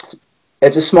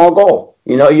 It's a small goal.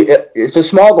 You know, it's a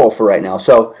small goal for right now.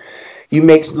 So you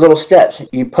make little steps.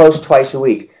 You post twice a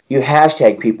week. You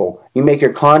hashtag people. You make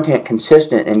your content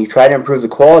consistent, and you try to improve the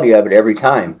quality of it every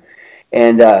time.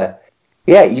 And,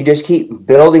 you just keep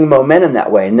building momentum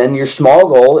that way. And then your small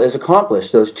goal is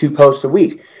accomplished, those 2 posts a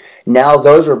week. Now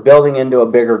those are building into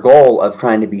a bigger goal of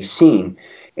trying to be seen.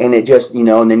 And it just, you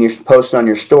know, and then you're posting on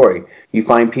your story. You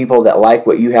find people that like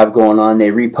what you have going on.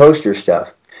 They repost your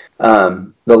stuff.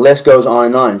 The list goes on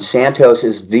and on. Santos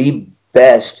is the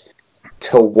best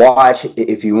to watch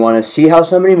if you want to see how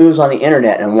somebody moves on the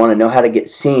internet and want to know how to get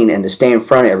seen and to stay in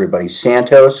front of everybody.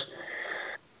 Santos,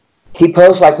 he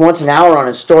posts like once an hour on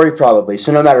his story probably.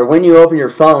 So no matter when you open your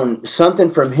phone, something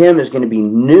from him is going to be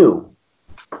new.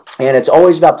 And it's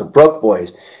always about the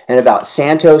BrokeBoyz and about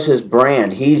Santos's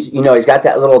brand. He's got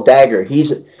that little dagger.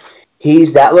 He's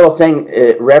that little thing.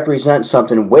 It represents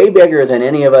something way bigger than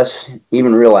any of us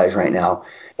even realize right now.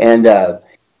 And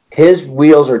his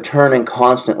wheels are turning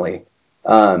constantly.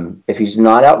 If he's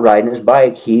not out riding his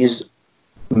bike, he's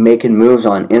making moves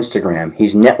on Instagram.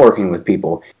 He's networking with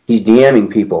people. He's DMing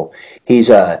people. He's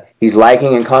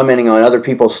liking and commenting on other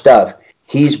people's stuff.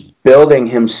 He's building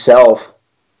himself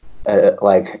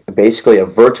like basically a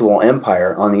virtual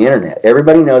empire on the internet.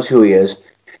 Everybody knows who he is.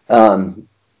 Well,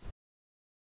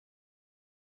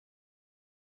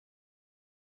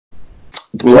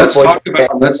 let's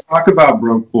talk about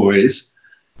BrokeBoyz,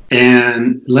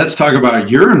 and let's talk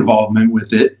about your involvement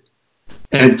with it.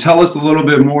 and tell us a little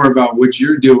bit more about what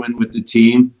you're doing with the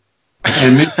team,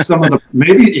 and maybe some of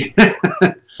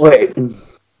the Wait,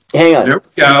 hang on. There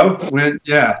we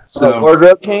go. So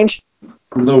wardrobe change.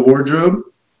 The wardrobe.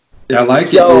 Yeah, I like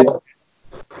So, it.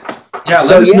 Yeah,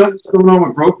 let us know what's going on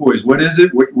with BrokeBoyz. What is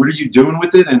it? What are you doing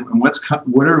with it? And what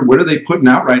are they putting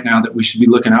out right now that we should be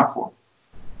looking out for?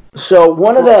 So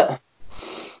one of the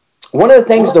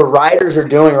things the riders are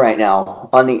doing right now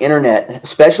on the internet,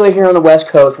 especially here on the West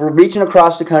Coast, we're reaching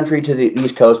across the country to the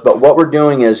East Coast, but what we're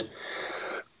doing is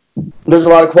there's a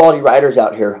lot of quality riders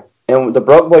out here, and the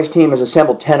BrokeBoyz team has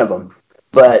assembled 10 of them.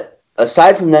 But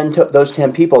aside from them, those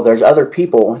 10 people, there's other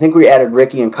people. I think we added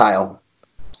Ricky and Kyle.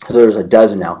 There's a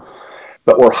dozen now.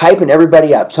 But we're hyping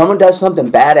everybody up. Someone does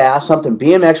something badass, something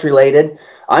BMX related.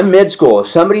 I'm mid school. If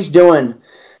somebody's doing,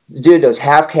 those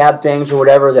half cab things or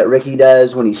whatever that Ricky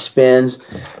does when he spins,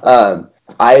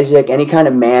 Isaac, any kind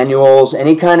of manuals,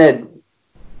 any kind of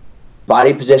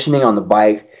body positioning on the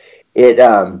bike, it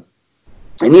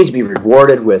needs to be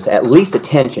rewarded with at least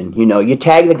attention. You know, you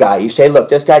tag the guy. You say, look,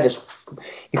 this guy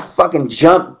he fucking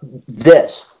jumped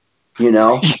this, you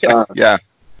know? Yeah.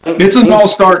 It's an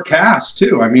all-star cast,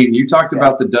 too. I mean, you talked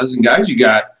about the dozen guys you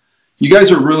got. You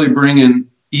guys are really bringing,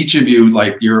 each of you,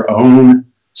 like, your own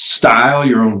style,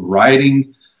 your own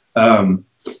riding style.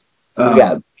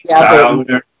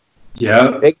 Yeah.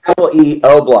 Big Apple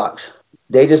O blocks.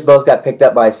 They just both got picked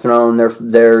up by Throne.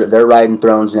 They're riding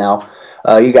Thrones now.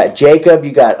 You got Jacob.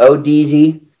 You got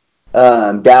ODZ,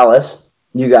 Dallas.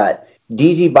 You got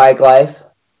DZ Bike Life.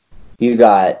 You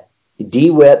got D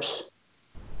Whips.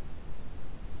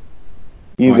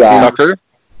 You got Tucker.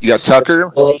 You got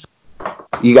Tucker.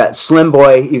 You got Slim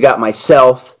Boy. You got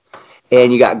myself,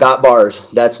 and you got Bars.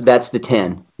 That's the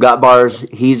 10. Got Bars.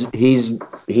 He is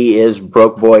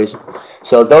BrokeBoyz.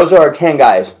 So those are our 10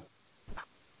 guys.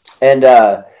 And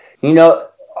you know,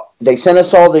 they sent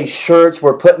us all these shirts.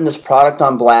 We're putting this product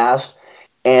on blast,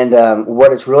 and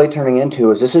what it's really turning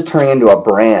into is this is turning into a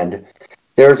brand.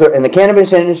 In the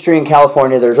cannabis industry in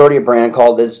California, there's already a brand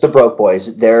called the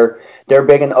BrokeBoyz. They're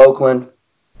big in Oakland.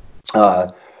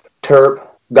 Terp,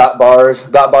 Got Bars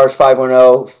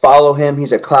 510. Follow him.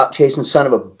 He's a clout chasing son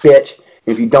of a bitch.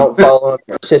 If you don't follow him,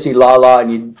 you're a sissy la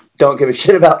and you don't give a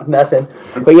shit about nothing.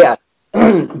 But yeah,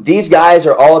 these guys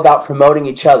are all about promoting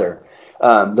each other.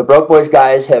 The BrokeBoyz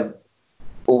guys have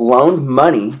loaned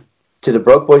money to the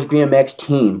BrokeBoyz BMX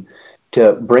team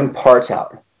to bring parts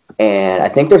out. And I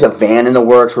think there's a van in the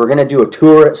works. We're going to do a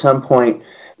tour at some point.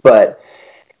 But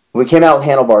we came out with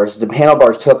handlebars. The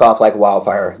handlebars took off like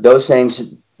wildfire. Those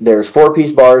things, there's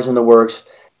 4-piece bars in the works.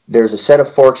 There's a set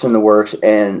of forks in the works.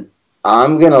 And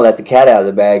I'm going to let the cat out of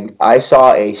the bag. I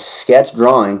saw a sketch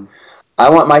drawing. I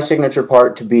want my signature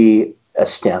part to be a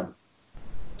stem.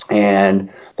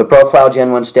 And the Profile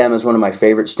Gen 1 stem is one of my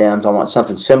favorite stems. I want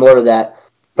something similar to that.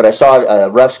 But I saw a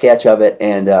rough sketch of it,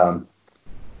 and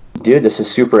dude, this is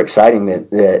super exciting that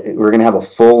we're going to have a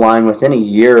full line. Within a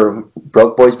year,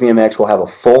 BrokeBoyz BMX will have a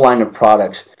full line of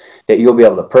products that you'll be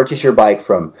able to purchase your bike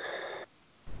from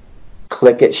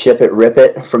Click It, Ship It, Rip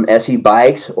It from SE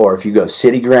Bikes, or if you go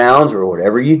City Grounds or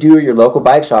whatever you do at your local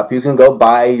bike shop, you can go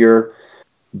buy your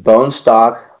bone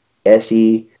stock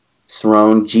SE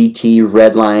Throne GT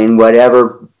Redline,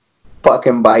 whatever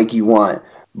fucking bike you want.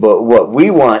 But what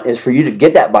we want is for you to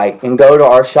get that bike and go to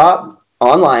our shop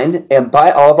online and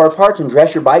buy all of our parts and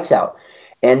dress your bikes out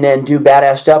and then do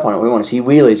badass stuff on it. We want to see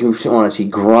wheelies. We want to see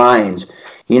grinds.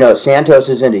 You know, Santos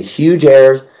is into huge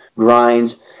airs,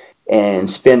 grinds, and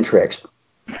spin tricks.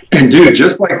 And dude,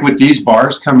 just like with these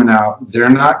bars coming out, they're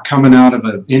not coming out of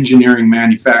an engineering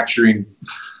manufacturing.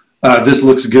 This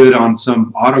looks good on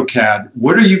some AutoCAD.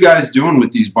 What are you guys doing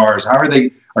with these bars? How are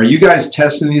they? Are you guys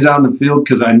testing these out in the field?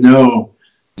 Because I know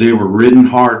they were ridden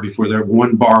hard before their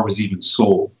one bar was even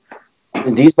sold.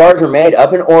 These bars are made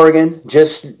up in Oregon,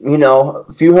 just, you know,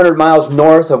 a few hundred miles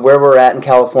north of where we're at in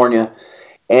California.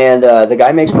 And the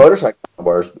guy makes motorcycle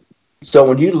bars. So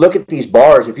when you look at these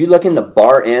bars, if you look in the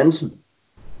bar ends,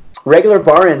 regular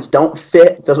bar ends don't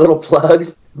fit the little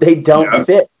plugs. They don't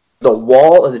fit. The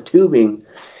wall of the tubing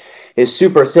is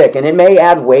super thick. And it may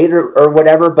add weight or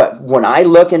whatever, but when I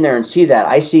look in there and see that,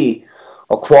 I see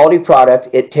a quality product.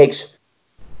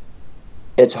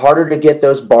 It's harder to get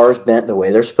those bars bent the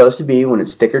way they're supposed to be when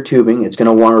it's thicker tubing. It's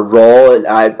going to want to roll. And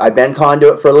I bend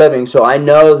conduit for a living, so I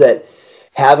know that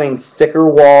having thicker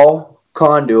wall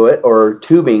conduit or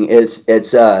tubing it's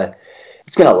going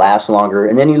to last longer.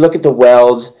 And then you look at the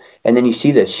welds, and then you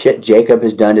see the shit Jacob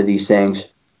has done to these things.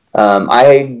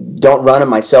 I don't run them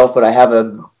myself, but I have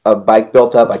a bike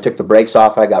built up. I took the brakes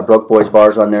off. I got BrokeBoyz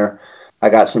bars on there. I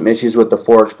got some issues with the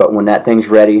forks, but when that thing's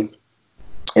ready,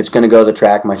 It's going to go to the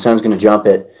track. My son's going to jump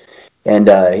it, and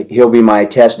he'll be my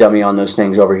test dummy on those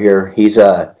things over here. He's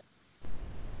all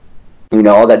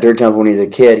that dirt jumping when he was a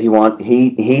kid.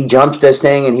 He jumps this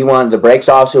thing, and he wanted the brakes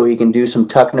off so he can do some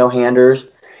tuck no-handers.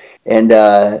 And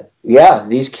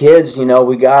these kids,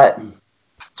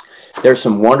 there's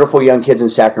some wonderful young kids in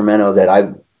Sacramento that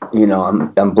I'm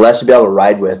blessed to be able to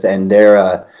ride with, and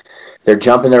they're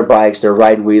jumping their bikes, they're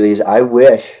riding wheelies. I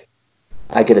wish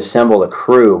I could assemble a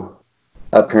crew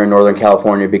up here in Northern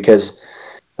California, because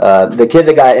the kid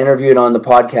that got interviewed on the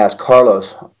podcast,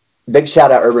 Carlos, big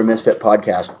shout out Urban Misfit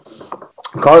podcast.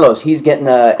 Carlos, he's getting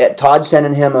Todd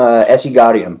sending him a SE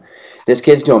Gaudium. This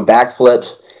kid's doing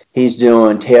backflips, he's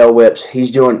doing tail whips,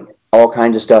 he's doing all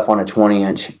kinds of stuff on a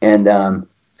 20-inch. And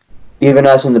even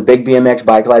us in the big BMX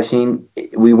bike life scene,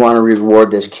 we want to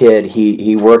reward this kid.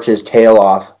 He works his tail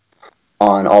off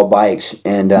on all bikes.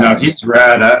 And no, he's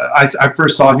rad. I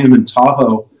first saw him in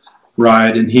Tahoe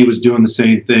ride, and he was doing the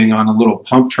same thing on a little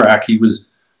pump track. He was,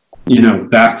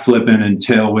 back flipping and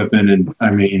tail whipping, and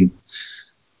I mean,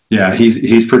 yeah,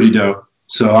 he's pretty dope.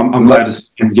 So I'm glad to see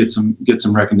him get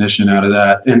some recognition out of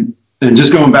that. And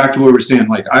just going back to what we were saying,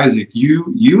 like Isaac,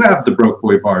 you have the Broke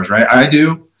Boy bars, right? I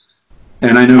do,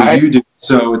 and I know you do.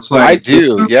 So it's like I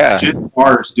do, yeah.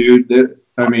 Bars, dude.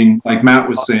 I mean, like Matt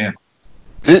was saying.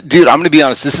 Dude, I'm going to be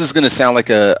honest. This is going to sound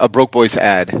like a BrokeBoyz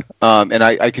ad, and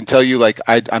I can tell you, like,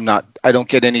 I don't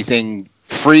get anything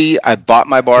free. I bought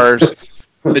my bars,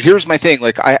 but here's my thing.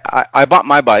 Like, I bought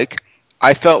my bike.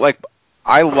 I felt like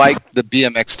I liked the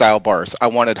BMX style bars. I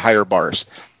wanted higher bars,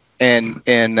 and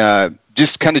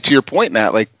just kind of to your point,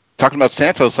 Matt, like talking about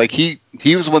Santos, like he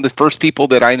was one of the first people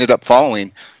that I ended up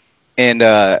following, and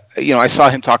I saw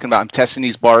him talking about I'm testing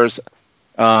these bars.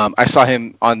 I saw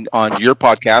him on your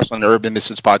podcast, on the Urban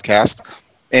Misfits podcast,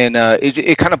 and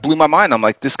it kind of blew my mind. I'm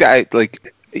like, this guy,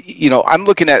 like, I'm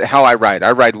looking at how I ride.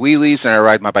 I ride wheelies, and I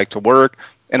ride my bike to work,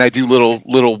 and I do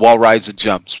little wall rides and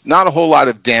jumps. Not a whole lot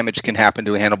of damage can happen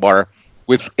to a handlebar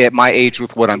at my age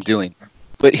with what I'm doing.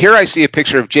 But here I see a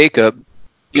picture of Jacob,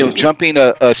 jumping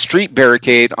a street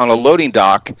barricade on a loading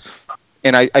dock.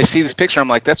 And I see this picture, I'm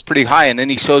like, that's pretty high. And then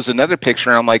he shows another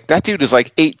picture, and I'm like, that dude is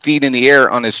like 8 feet in the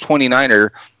air on his 29er.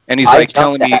 And he's like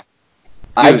telling me.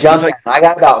 I jumped like, I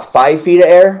got about 5 feet of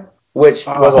air, which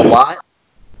was a lot.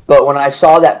 But when I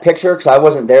saw that picture, because I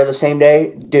wasn't there the same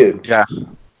day, dude. Yeah.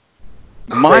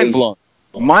 Mind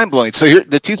blowing. So here,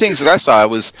 the two things that I saw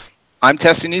was I'm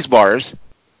testing these bars.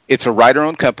 It's a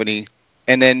rider-owned company.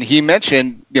 And then he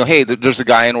mentioned, hey, there's a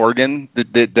guy in Oregon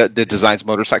that designs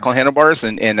motorcycle handlebars,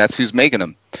 and that's who's making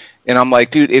them. And I'm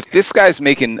like, dude, if this guy's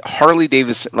making Harley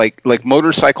Davidson, like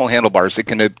motorcycle handlebars that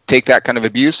can take that kind of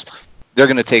abuse, they're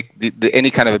going to take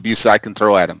any kind of abuse that I can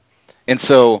throw at them. And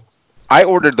so I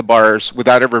ordered the bars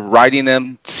without ever riding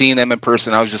them, seeing them in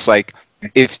person. I was just like,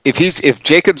 if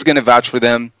Jacob's going to vouch for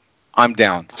them, I'm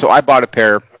down. So I bought a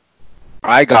pair.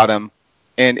 I got them.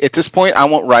 And at this point, I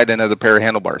won't ride another pair of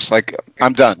handlebars. Like,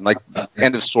 I'm done. Like,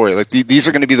 end of story. Like, these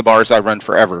are going to be the bars I run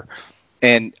forever.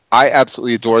 And I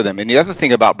absolutely adore them. And the other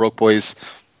thing about BrokeBoyz,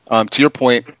 to your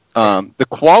point, the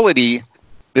quality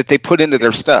that they put into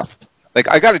their stuff. Like,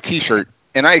 I got a T-shirt,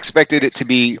 and I expected it to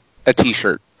be a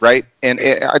T-shirt, right? And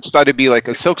I just thought it'd be like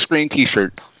a silkscreen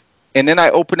T-shirt. And then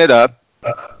I open it up.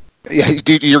 Yeah,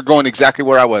 dude, you're going exactly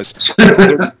where I was.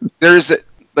 There's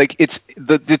like it's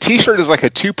the T-shirt is like a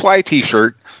 2-ply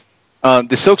T-shirt. The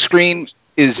silkscreen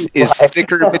is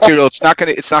thicker material. It's not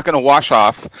gonna wash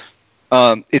off.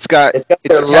 It's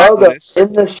tagless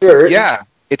in the shirt. Yeah,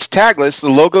 it's tagless. The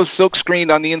logo's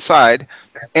silkscreened on the inside,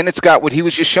 and it's got what he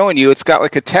was just showing you. It's got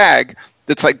like a tag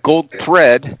that's like gold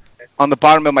thread on the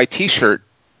bottom of my T-shirt.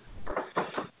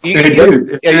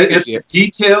 If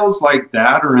details like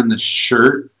that are in the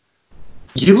shirt.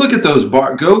 You look at those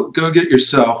bars. Go get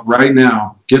yourself right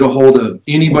now. Get a hold of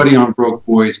anybody on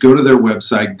BrokeBoyz. Go to their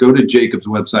website. Go to Jacob's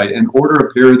website and order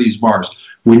a pair of these bars.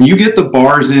 When you get the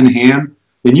bars in hand,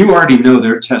 and you already know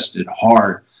they're tested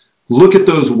hard. Look at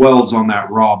those welds on that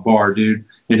raw bar, dude.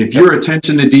 And if your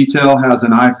attention to detail has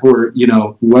an eye for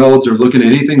welds or looking at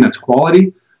anything that's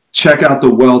quality, check out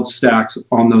the weld stacks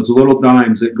on those little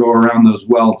dimes that go around those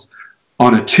welds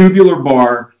on a tubular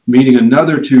bar. Meeting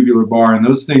another tubular bar, and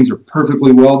those things are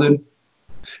perfectly welded.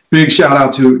 Big shout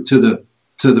out to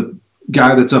the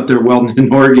guy that's up there welding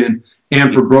in Oregon,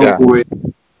 and for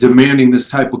BrokeBoyz demanding this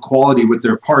type of quality with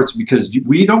their parts, because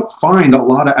we don't find a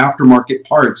lot of aftermarket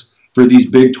parts for these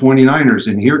big 29ers.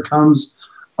 And here comes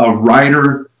a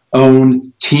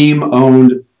rider-owned,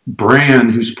 team-owned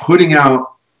brand who's putting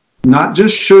out not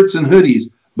just shirts and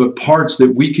hoodies, but parts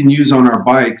that we can use on our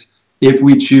bikes if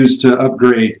we choose to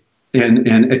upgrade and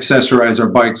accessorize our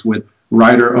bikes with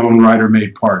rider-owned,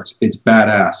 rider-made parts. It's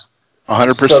badass.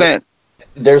 100%. So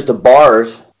there's the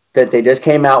bars that they just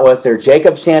came out with. They're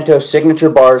Jacob Santos signature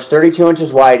bars, 32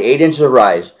 inches wide, 8 inches of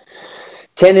rise,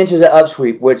 10 inches of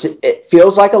upsweep, which it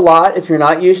feels like a lot if you're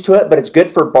not used to it, but it's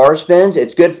good for bar spins.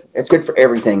 It's good for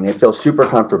everything. They feel super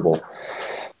comfortable.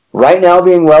 Right now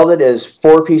being welded is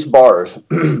 4-piece bars. It's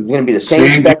going to be the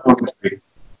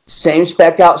same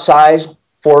spec out size,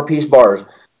 4-piece bars.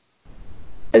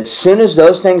 As soon as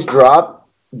those things drop,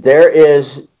 there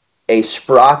is a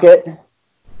sprocket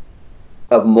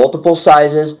of multiple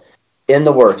sizes in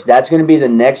the works. That's going to be the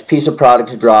next piece of product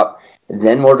to drop.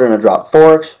 Then we're going to drop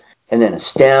forks and then a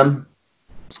stem.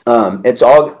 It's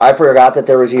all. I forgot that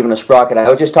there was even a sprocket. I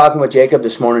was just talking with Jacob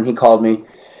this morning. He called me,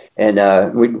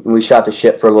 and we shot the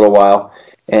shit for a little while.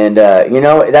 And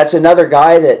that's another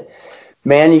guy that,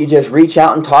 man, you just reach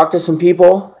out and talk to some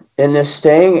people in this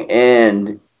thing,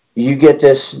 and you get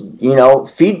this,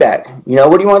 feedback.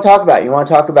 What do you want to talk about? You want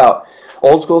to talk about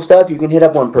old school stuff? You can hit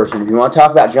up one person. If you want to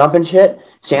talk about jumping shit,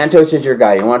 Santos is your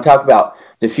guy. You want to talk about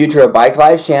the future of bike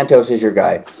life, Santos is your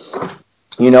guy.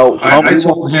 I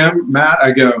told him, Matt,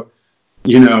 I go,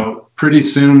 pretty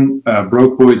soon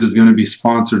BrokeBoyz is going to be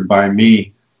sponsored by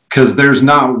me, because there's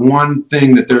not one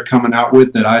thing that they're coming out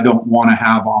with that I don't want to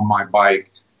have on my bike.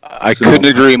 I couldn't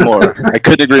agree more.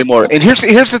 And here's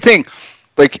the thing,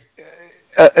 like,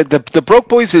 the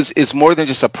BrokeBoyz is more than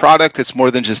just a product. It's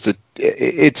more than just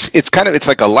it's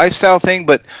like a lifestyle thing.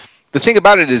 But the thing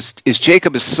about it is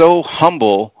Jacob is so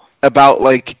humble about,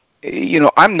 like,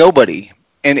 I'm nobody,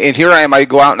 and here I am. I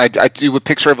go out and I do a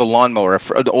picture of a lawnmower,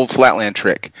 an old Flatland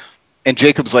trick, and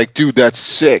Jacob's like, dude, that's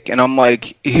sick. And I'm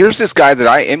like, here's this guy that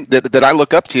I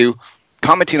look up to,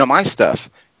 commenting on my stuff.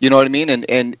 You know what I mean?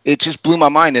 And it just blew my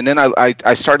mind. And then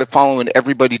I started following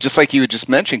everybody, just like you had just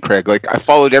mentioned, Craig. Like, I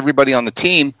followed everybody on the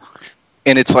team,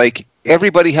 and it's like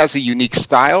everybody has a unique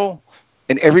style,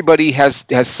 and everybody has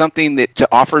something that to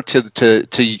offer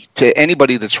to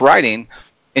anybody that's riding.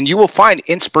 And you will find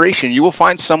inspiration. You will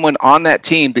find someone on that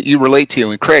team that you relate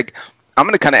to. And Craig, I'm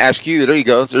going to kind of ask you. There you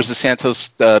go. There's the Santos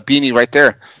beanie right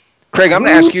there. Craig, I'm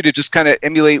going to ask you to just kind of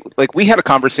emulate. Like, we had a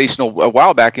conversation a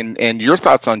while back, and your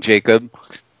thoughts on Jacob.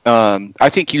 I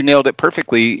think you nailed it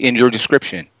perfectly in your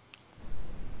description.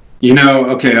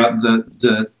 Okay,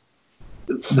 the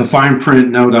fine print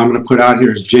note I'm going to put out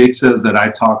here is Jake says that I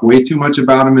talk way too much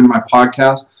about him in my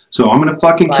podcast, so I'm going to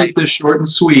fucking keep this short and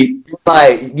sweet.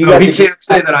 He can't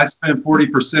say that I spent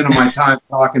 40% of my time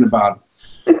talking about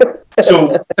him.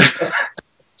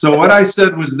 So what I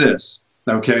said was this,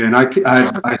 okay, and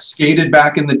I skated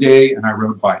back in the day, and I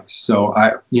rode bikes, so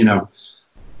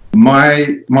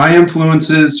my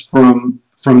influences from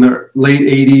the late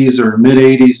 80s or mid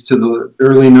 80s to the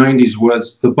early 90s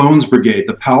was the Bones Brigade,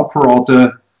 the Pal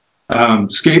Peralta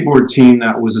skateboard team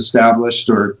that was established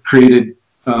or created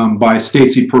by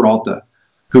Stacy Peralta,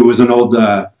 who was an old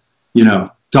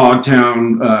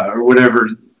Dogtown or whatever.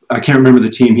 I can't remember the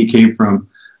team he came from,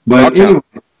 but anyway,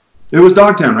 it was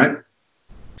Dogtown, right?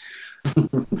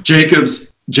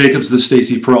 Jacob's the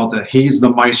Stacy Peralta. He's the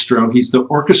maestro. He's the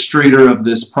orchestrator of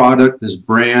this product, this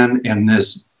brand, and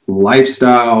this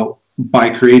lifestyle by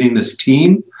creating this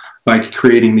team, by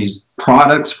creating these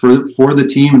products for the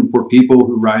team and for people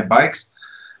who ride bikes.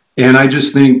 And I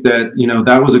just think that,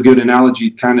 that was a good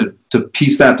analogy kind of to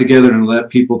piece that together and let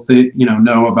people think,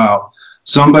 know about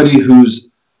somebody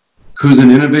who's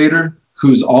an innovator,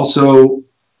 who's also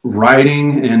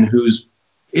riding and who's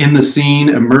in the scene,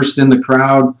 immersed in the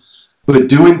crowd, but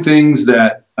doing things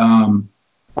that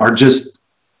are just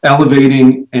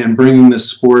elevating and bringing the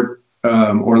sport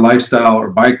or lifestyle or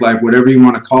bike life, whatever you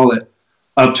want to call it,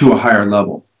 up to a higher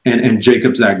level. And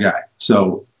Jacob's that guy.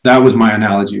 So that was my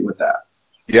analogy with that.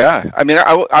 Yeah, I mean,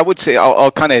 I would say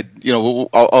I'll kind of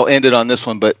I'll end it on this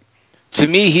one, but to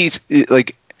me, he's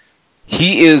like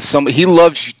he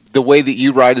loves the way that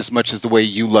you ride as much as the way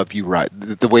you ride,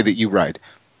 the way that you ride.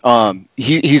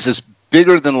 He's this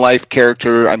bigger than life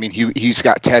character. I mean, he's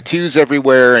got tattoos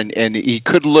everywhere, and he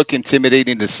could look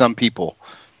intimidating to some people,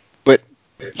 but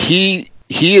he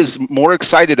is more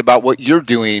excited about what you're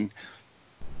doing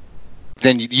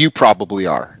than you probably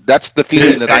are. That's the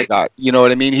feeling that I got. You know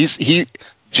what I mean?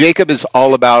 Jacob is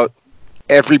all about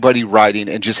everybody riding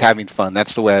and just having fun.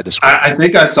 That's the way I describe it. I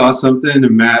think I saw something, and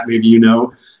Matt, maybe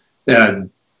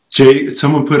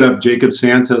someone put up Jacob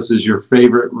Santos is your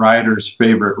favorite rider's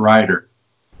favorite rider.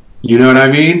 You know what I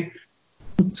mean?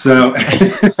 So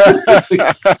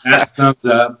Matt thumbs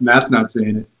up. Matt's not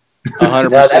saying it. 100%.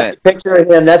 That's the picture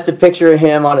of him. That's the picture of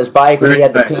him on his bike when he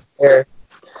had the pink hair.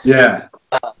 Yeah.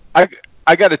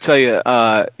 I got to tell you,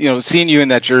 seeing you in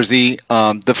that jersey,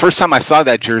 the first time I saw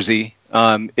that jersey,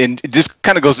 And it just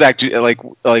kind of goes back to like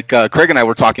Craig and I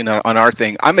were talking on our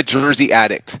thing. I'm a jersey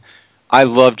addict. I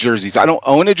love jerseys. I don't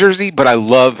own a jersey, but I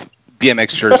love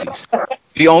BMX jerseys.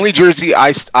 The only jersey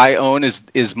I own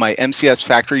is my MCS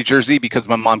factory jersey because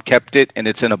my mom kept it and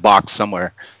it's in a box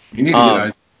somewhere. You need to get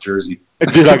a jersey.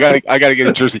 Dude, I gotta get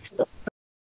a jersey.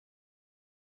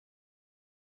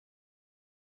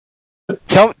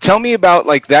 Tell me about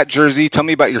like that jersey. Tell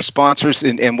me about your sponsors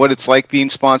and what it's like being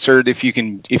sponsored. If you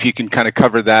can kind of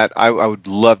cover that, I would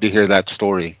love to hear that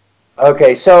story.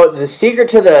 Okay, so the secret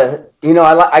to the,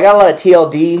 I got a lot of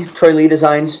TLD, Troy Lee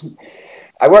designs.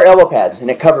 I wear elbow pads and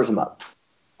it covers them up.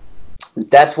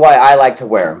 That's why I like to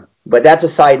wear them. But that's a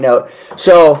side note.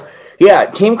 So yeah,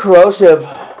 Team Corrosive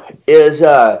is,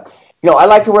 I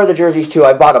like to wear the jerseys too.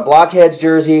 I bought a Blockheads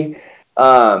jersey.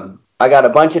 I got a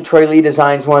bunch of Troy Lee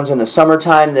Designs ones in the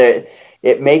summertime that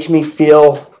it makes me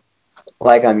feel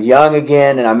like I'm young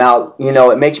again and I'm out,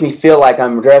 it makes me feel like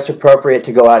I'm dress appropriate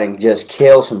to go out and just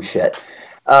kill some shit.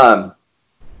 So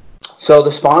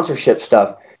the sponsorship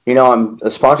stuff, I'm a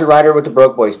sponsored rider with the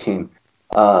BrokeBoyz team.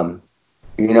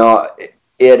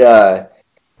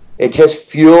 It just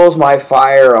fuels my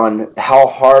fire on how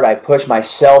hard I push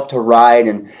myself to ride.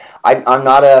 And I'm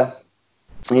not a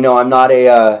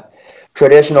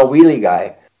traditional wheelie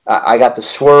guy. I got the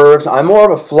swerves. I'm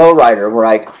more of a flow rider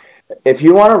where if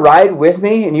you want to ride with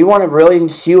me and you want to really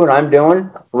see what I'm doing,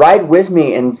 ride with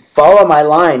me and follow my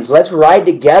lines. Let's ride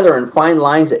together and find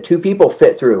lines that two people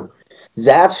fit through.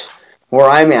 That's where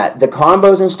I'm at. The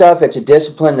combos and stuff, it's a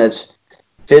discipline that's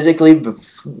physically,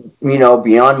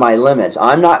 beyond my limits.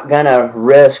 I'm not going to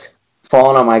risk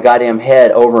falling on my goddamn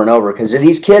head over and over because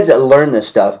these kids that learn this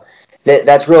stuff,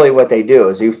 that's really what they do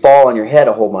is you fall on your head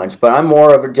a whole bunch. But I'm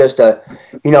more of just a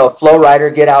flow rider.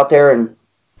 Get out there and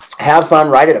have fun,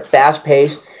 ride at a fast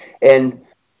pace, and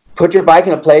put your bike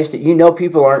in a place that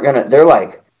people aren't gonna. They're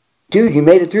like, dude, you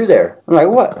made it through there. I'm like,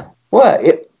 what?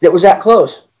 It was that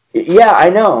close. Yeah, I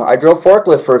know. I drove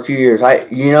forklift for a few years.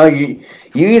 You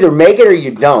either make it or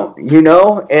you don't.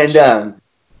 And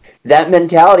that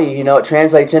mentality, it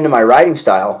translates into my riding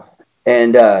style,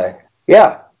 and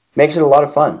makes it a lot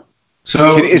of fun.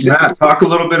 So, Matt, talk a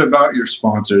little bit about your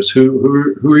sponsors.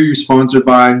 Who are you sponsored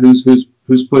by?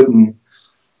 Who's putting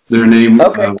their name?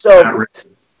 Okay, so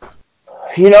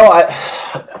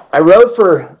I rode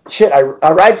for shit.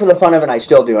 I ride for the fun of it. And I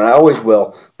still do, and I always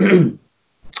will.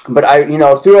 But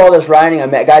through all this riding, I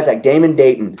met guys like Damon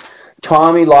Dayton,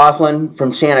 Tommy Laughlin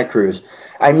from Santa Cruz.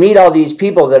 I meet all these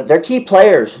people that they're key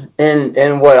players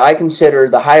in what I consider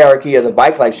the hierarchy of the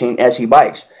bike life scene, SE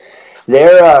Bikes.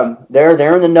 They're in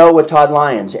the know with Todd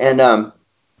Lyons, and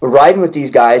riding with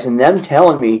these guys and them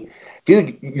telling me,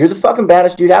 dude, you're the fucking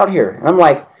baddest dude out here. And I'm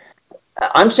like,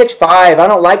 I'm 6'5". I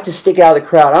don't like to stick out of the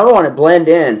crowd. I don't want to blend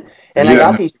in. And yeah,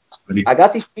 I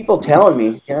got these people telling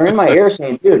me, they're in my ear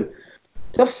saying, dude,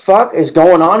 what the fuck is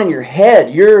going on in your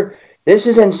head? This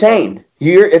is insane.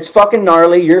 It's fucking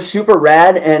gnarly. You're super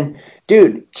rad, and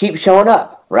dude, keep showing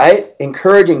up, right?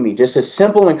 Encouraging me, just a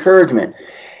simple encouragement.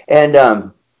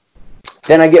 And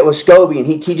then I get with Scobie, and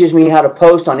he teaches me how to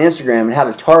post on Instagram and how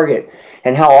to target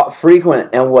and how frequent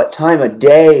and what time of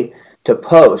day to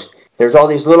post. There's all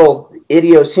these little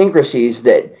idiosyncrasies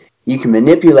that you can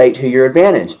manipulate to your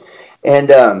advantage.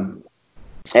 And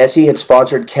as he had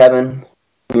sponsored Kevin,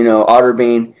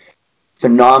 Otterbein,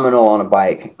 phenomenal on a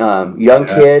bike. Young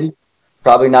kid,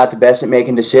 probably not the best at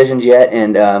making decisions yet,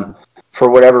 and for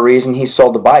whatever reason, he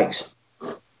sold the bikes.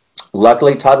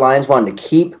 Luckily, Todd Lyons wanted to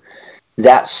keep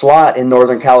that slot in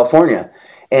Northern California,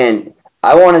 and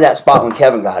I wanted that spot when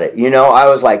Kevin got it. I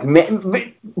was like,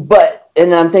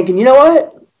 and I'm thinking, you know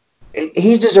what?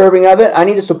 He's deserving of it. I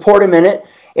need to support him in it,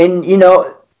 and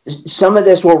some of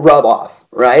this will rub off,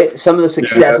 right? Some of the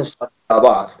success and stuff will rub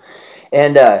off.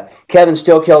 And Kevin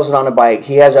still kills it on a bike.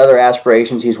 He has other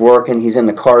aspirations. He's working. He's in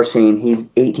the car scene. He's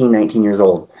 18, 19 years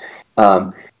old.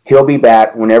 He'll be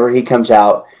back whenever he comes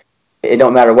out. It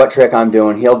don't matter what trick I'm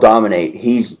doing. He'll dominate.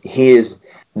 He is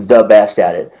the best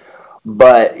at it.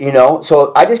 But,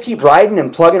 so I just keep riding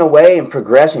and plugging away and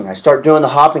progressing. I start doing the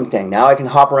hopping thing. Now I can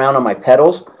hop around on my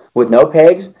pedals with no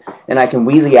pegs, and I can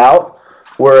wheelie out,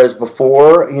 whereas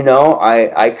before,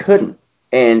 I couldn't.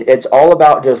 And it's all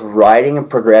about just riding and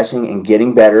progressing and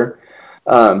getting better.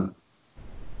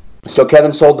 So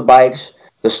Kevin sold the bikes.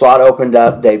 The slot opened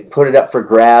up. They put it up for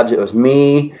grabs. It was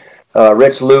me,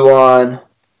 Rich Luan,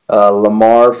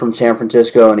 Lamar from San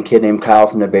Francisco, and a kid named Kyle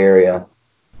from the Bay Area.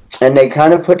 And they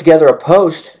kind of put together a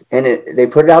post, and they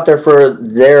put it out there for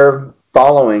their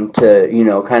following to,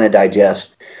 kind of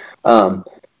digest.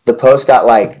 The post got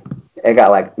like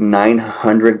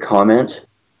 900 comments.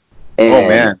 And oh,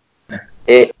 man.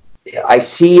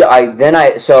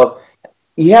 so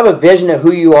you have a vision of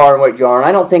who you are and what you are, and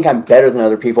I don't think I'm better than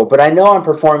other people, but I know I'm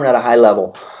performing at a high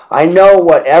level. I know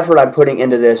what effort I'm putting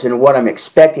into this and what I'm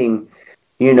expecting,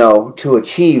 to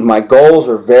achieve. My goals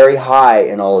are very high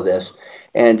in all of this,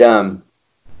 and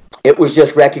it was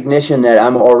just recognition that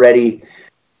I'm already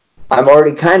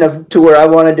kind of to where I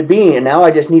wanted to be, and now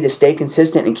I just need to stay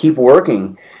consistent and keep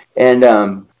working.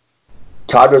 And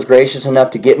Todd was gracious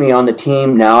enough to get me on the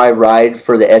team. Now I ride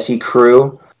for the SE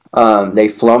crew. They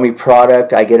flow me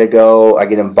product. I get to go. I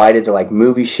get invited to like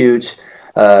movie shoots.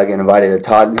 I get invited to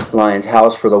Todd Lyon's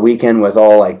house for the weekend with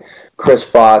all like Chris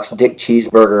Fox, Dick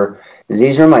Cheeseburger.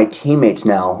 These are my teammates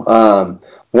now.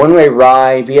 One Way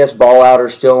Rye, BS Ball Out are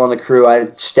still on the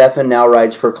crew. Stefan now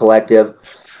rides for Collective.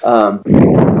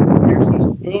 There's these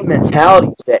team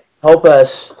mentalities that help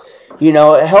us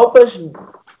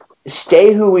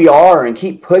stay who we are and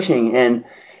keep pushing. And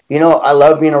I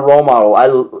love being a role model.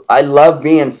 I love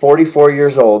being 44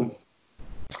 years old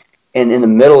and in the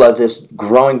middle of this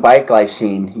growing bike life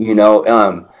scene.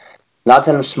 Not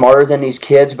that I'm smarter than these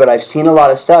kids, but I've seen a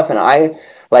lot of stuff, and I,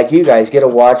 like you guys, get to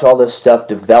watch all this stuff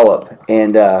develop.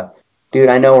 And dude,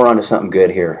 I know we're onto something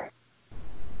good here.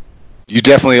 You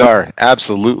definitely are.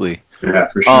 Absolutely. Yeah,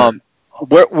 for sure.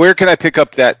 Where can I pick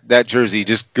up that jersey?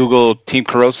 Just Google Team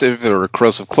Corrosive or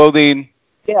Corrosive Clothing.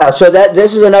 Yeah, so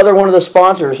this is another one of the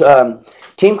sponsors.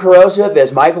 Team Corrosive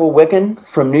is Michael Wicken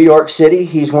from New York City.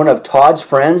 He's one of Todd's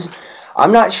friends.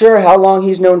 I'm not sure how long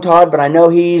he's known Todd, but I know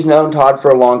he's known Todd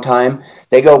for a long time.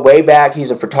 They go way back.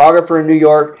 He's a photographer in New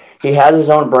York. He has his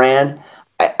own brand.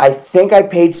 I think I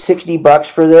paid $60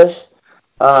 for this.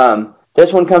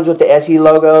 This one comes with the SE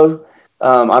logo.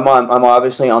 I'm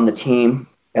obviously on the team.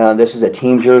 This is a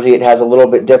team jersey. It has a little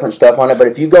bit different stuff on it, but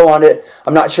if you go on it,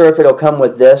 I'm not sure if it'll come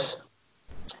with this.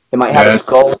 It might have a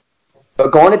skull.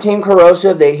 But going to Team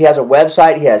Corrosive, he has a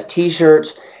website. He has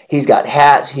T-shirts. He's got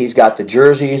hats. He's got the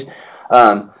jerseys.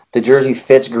 The jersey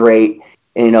fits great.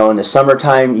 In the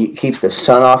summertime, it keeps the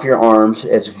sun off your arms.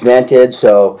 It's vented,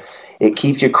 so it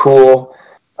keeps you cool.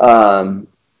 I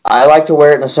like to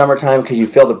wear it in the summertime because you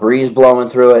feel the breeze blowing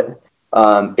through it.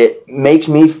 It makes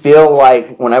me feel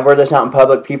like when I wear this out in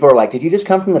public, people are like, did you just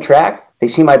come from the track? They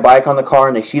see my bike on the car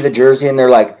and they see the jersey and they're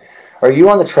like, are you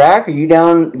on the track? Are you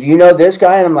down? Do you know this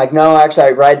guy? And I'm like, no, actually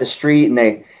I ride the street. And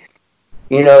they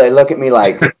look at me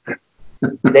like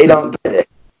they don't get it.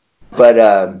 But,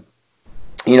 a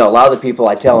lot of the people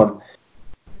I tell them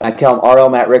RL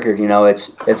Matt Rickard,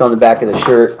 it's on the back of the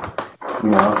shirt.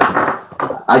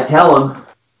 I tell them,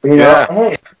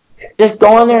 hey, just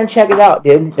go on there and check it out,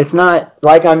 dude. It's not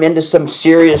like I'm into some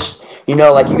serious,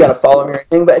 like you got to follow me or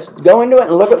anything, but go into it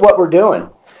and look at what we're doing.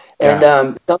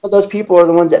 And some of those people are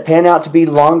the ones that pan out to be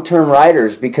long-term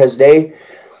riders because they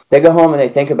go home and they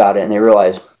think about it and they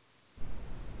realize,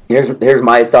 here's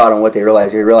my thought on what they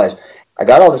realize. They realize, I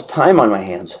got all this time on my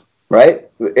hands, right?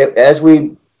 As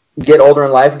we get older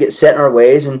in life, we get set in our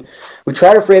ways, and we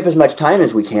try to free up as much time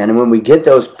as we can. And when we get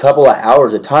those couple of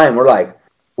hours of time, we're like,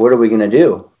 what are we going to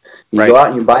do? You go out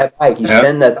and you buy a bike. You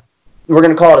spend we're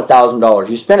going to call it $1,000.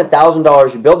 You spend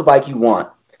 $1,000, you build the bike you want.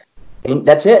 And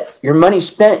that's it. Your money's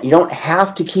spent. You don't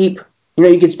have to keep,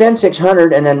 you could spend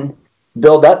 $600 and then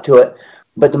build up to it,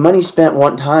 but the money's spent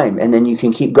one time, and then you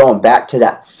can keep going back to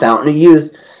that fountain of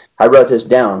youth. I wrote this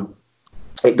down.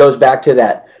 It goes back to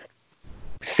that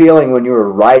feeling when you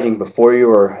were riding before you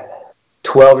were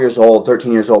 12 years old,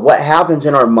 13 years old. What happens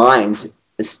in our minds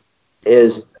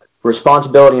is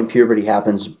responsibility and puberty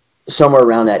happens somewhere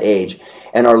around that age,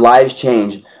 and our lives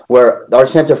change where our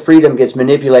sense of freedom gets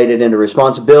manipulated into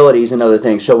responsibilities and other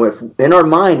things. So if in our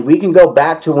mind we can go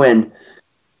back to when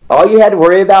all you had to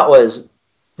worry about was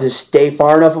to stay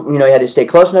far enough, you had to stay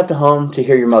close enough to home to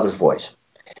hear your mother's voice,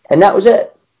 and that was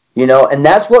it. And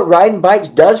that's what riding bikes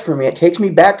does for me. It takes me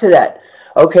back to that.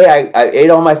 Okay, I ate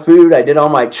all my food, I did all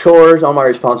my chores, all my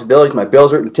responsibilities, my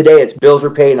bills are, today it's bills were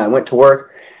paid and I went to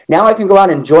work. Now I can go out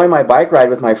and enjoy my bike ride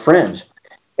with my friends.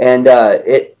 And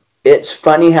it's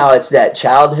funny how it's that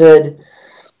childhood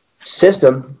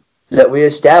system that we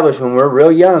establish when we're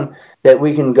real young that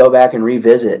we can go back and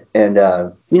revisit. And,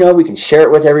 we can share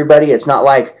it with everybody. It's not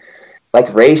like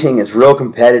racing, it's real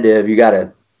competitive. You got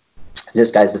to,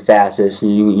 this guy's the fastest,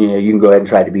 and you can go ahead and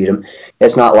try to beat him.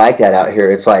 It's not like that out here.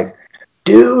 It's like,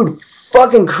 dude,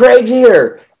 fucking Craig's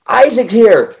here, Isaac's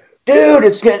here, dude.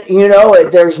 It's good,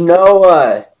 there's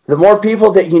no. The more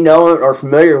people that you know and are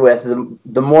familiar with,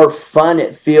 the more fun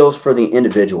it feels for the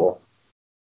individual.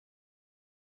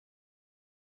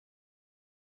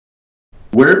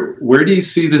 Where do you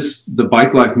see the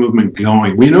bike life movement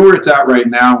going? We know where it's at right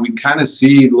now. We kind of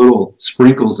see little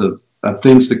sprinkles of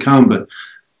things to come, but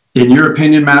in your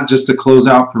opinion, Matt, just to close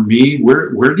out for me,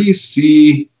 where do you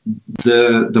see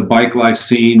the bike life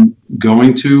scene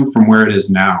going to from where it is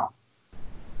now?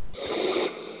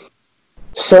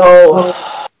 So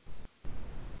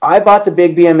I bought the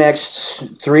big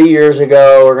BMX 3 years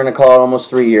ago. We're going to call it almost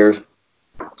 3 years.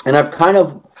 And I've kind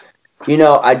of,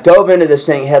 I dove into this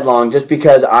thing headlong just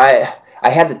because I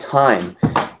had the time.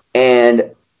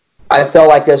 And I felt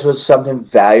like this was something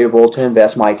valuable to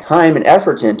invest my time and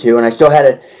efforts into. And I still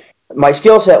had my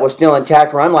skill set was still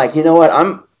intact where I'm like, you know what,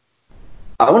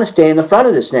 I want to stay in the front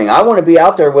of this thing. I want to be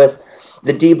out there with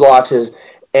the D blocks and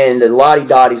the Lottie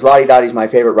Dotties. Lottie Dottie's my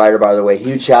favorite rider, by the way.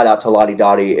 Huge shout out to Lottie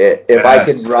Dottie. If I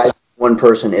could ride one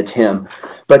person, it's him.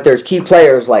 But there's key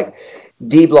players like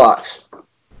D blocks.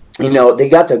 They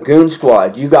got the Goon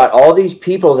Squad. You got all these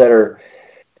people that are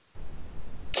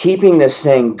keeping this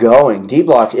thing going. D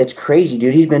block, it's crazy,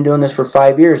 dude. He's been doing this for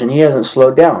 5 years and he hasn't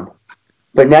slowed down.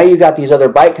 But now you got these other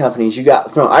bike companies.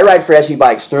 I ride for SE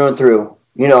bikes through and through.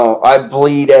 I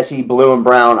bleed SE blue and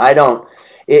brown.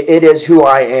 It is who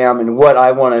I am and what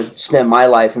I want to spend my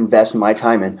life investing my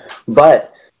time in.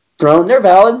 But Throne, they're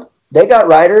valid. They got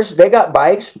riders. They got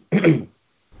bikes.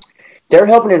 They're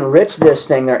helping enrich this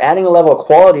thing. They're adding a level of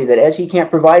quality that SE can't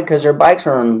provide because their bikes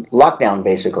are on lockdown,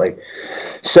 basically.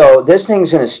 So this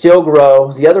thing's going to still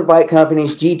grow. The other bike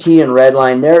companies, GT and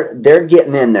Redline, they're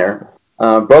getting in there.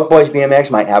 BrokeBoyz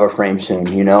BMX might have a frame soon,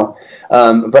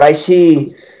 But I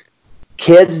see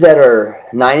kids that are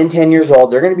 9 and 10 years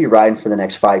old, they're going to be riding for the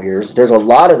next 5 years. There's a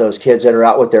lot of those kids that are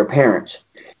out with their parents.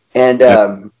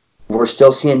 And we're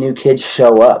still seeing new kids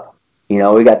show up. We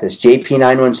got this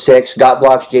JP916, Got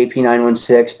Blocks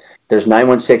JP916. There's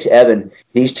 916 Evan.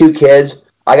 These two kids,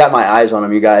 I got my eyes on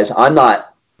them, you guys.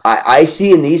 I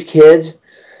see in these kids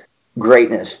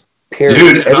greatness.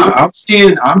 Period.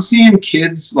 Dude, I'm seeing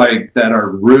kids like that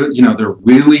are they're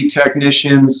wheelie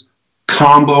technicians,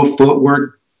 combo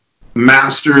footwork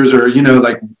masters, or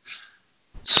like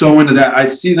so into that. I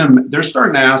see them. They're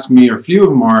starting to ask me, or a few of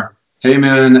them are, "Hey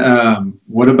man,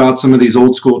 what about some of these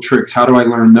old school tricks? How do I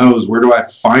learn those? Where do I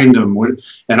find them?"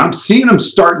 And I'm seeing them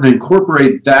starting to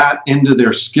incorporate that into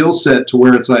their skill set to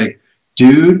where it's like,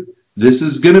 dude, this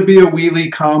is going to be a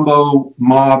wheelie combo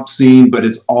mob scene, but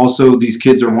it's also these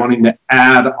kids are wanting to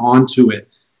add onto it.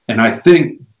 And I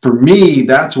think for me,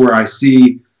 that's where I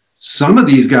see some of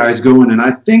these guys going. And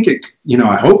I think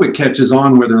I hope it catches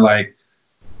on where they're like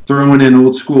throwing in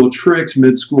old school tricks,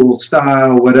 mid school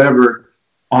style, whatever,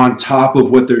 on top of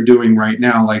what they're doing right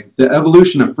now. Like the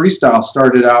evolution of freestyle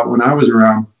started out when I was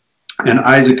around, and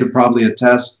Isaac could probably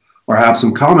attest or have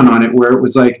some comment on it, where it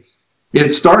was like, it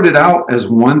started out as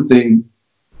one thing,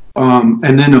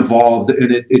 and then evolved, and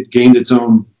it gained its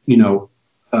own,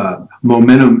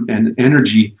 momentum and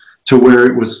energy to where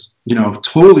it was,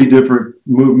 totally different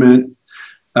movement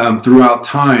throughout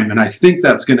time. And I think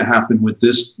that's going to happen with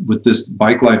this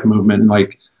bike life movement,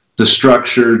 like the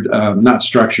structured, not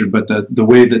structured, but the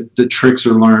way that the tricks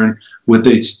are learned, what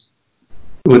they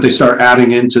start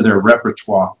adding into their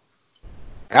repertoire.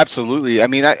 Absolutely. I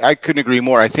mean, I couldn't agree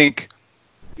more. I think,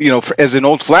 as an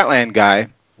old Flatland guy,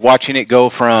 watching it go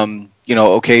from,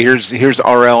 okay, here's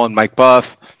RL and Mike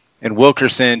Buff and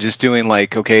Wilkerson just doing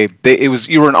like, okay,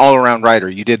 you were an all around rider.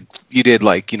 You did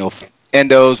like,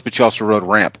 endos, but you also rode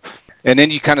ramp. And then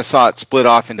you kind of saw it split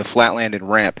off into Flatland and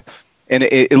ramp. And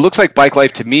it looks like bike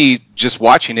life to me, just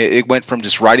watching it, it went from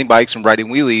just riding bikes and riding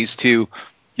wheelies to,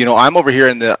 I'm over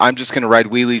here I'm just going to ride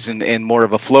wheelies and more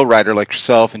of a flow rider like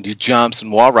yourself and do jumps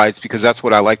and wall rides because that's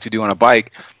what I like to do on a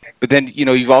bike. But then,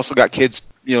 you've also got kids,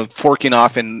 forking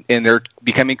off and they're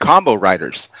becoming combo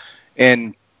riders.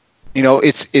 And,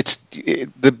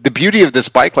 the beauty of this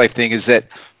bike life thing is that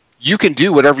you can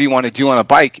do whatever you want to do on a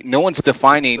bike. No one's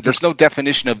defining, there's no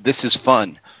definition of this is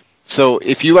fun. So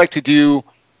if you like to do,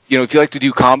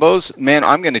 combos, man,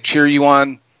 I'm going to cheer you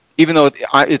on, even though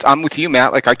I'm with you,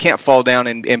 Matt. Like I can't fall down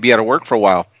and be out of work for a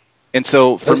while. And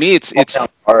so for me, it's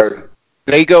hard.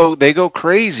 They go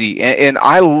crazy, and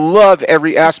I love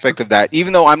every aspect of that,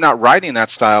 even though I'm not riding that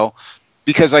style,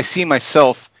 because I see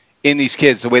myself in these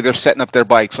kids, the way they're setting up their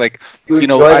bikes. Like, with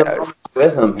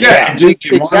them. Yeah,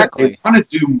 exactly. They want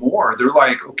to do more. They're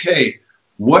like, okay,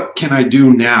 what can I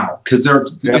do now? Because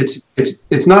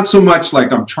it's not so much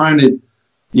like I'm trying to,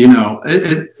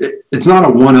 it's not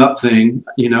a one-up thing,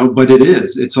 but it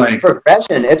is. It's like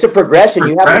progression. It's a progression.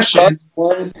 You have to start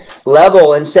one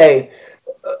level and say,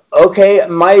 okay,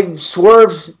 my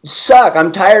swerves suck.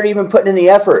 I'm tired of even putting in the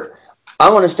effort. I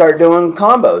want to start doing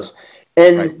combos.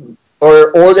 And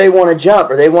or they want to jump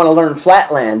or they want to learn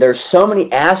flatland. There's so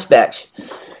many aspects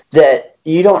that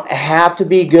you don't have to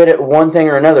be good at one thing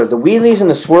or another. The wheelies and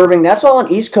the swerving, that's all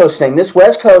an East Coast thing. This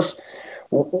West Coast,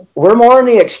 we're more on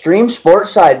the extreme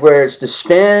sports side where it's the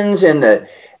spins and the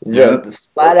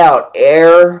flat out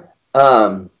air,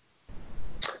 the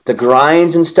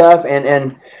grinds and stuff,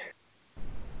 and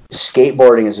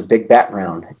skateboarding is a big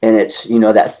background. And it's,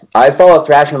 that I follow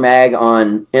Thrasher Mag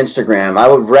on Instagram. I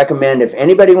would recommend, if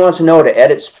anybody wants to know what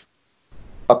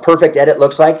a perfect edit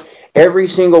looks like, every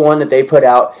single one that they put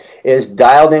out is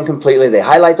dialed in completely. They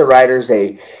highlight the riders.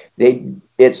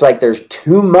 It's like there's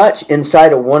too much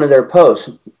inside of one of their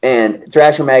posts. And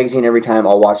Thrasher Magazine, every time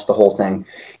I'll watch the whole thing.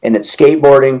 And it's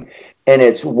skateboarding, and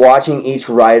it's watching each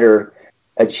rider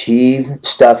achieve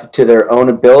stuff to their own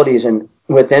abilities and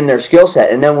within their skill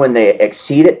set. And then when they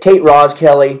exceed it, Tate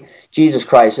Kelly, Jesus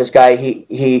Christ, this guy,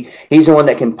 he's the one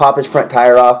that can pop his front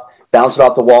tire off, bounce it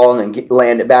off the wall, and then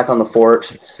land it back on the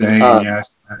forks.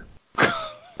 Yes.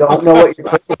 Don't know what you're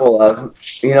capable of.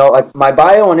 Like my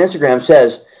bio on Instagram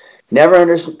says, never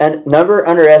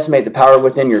underestimate the power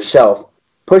within yourself.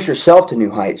 Push yourself to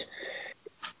new heights.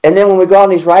 And then when we go on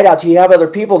these ride-outs, you have other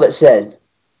people that said,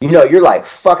 you're like,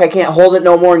 fuck, I can't hold it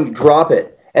no more, and you drop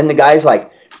it. And the guy's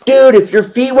like, dude, if your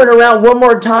feet went around one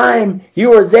more time, you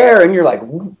were there. And you're like,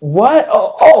 what?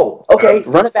 Oh, okay,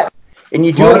 run it back. And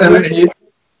you do it.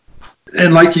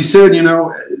 And like you said,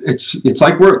 it's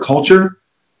like we're a culture,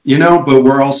 but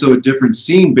we're also a different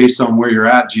scene based on where you're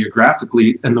at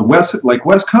geographically. And the West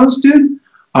Coast, dude,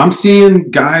 I'm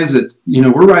seeing guys that,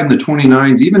 we're riding the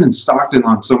 29s, even in Stockton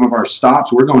on some of our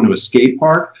stops. We're going to a skate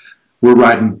park. We're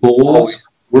riding bowls.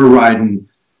 We're riding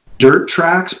dirt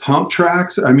tracks, pump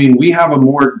tracks. I mean, we have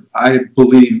I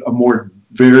believe, a more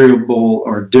variable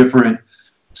or different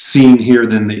scene here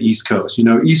than the East Coast.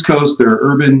 East Coast, they're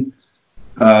urban,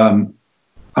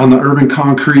 on the urban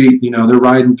concrete, they're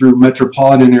riding through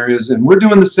metropolitan areas, and we're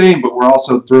doing the same, but we're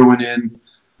also throwing in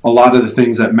a lot of the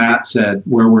things that Matt said,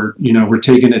 where we're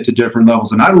taking it to different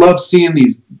levels. And I love seeing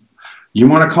these, you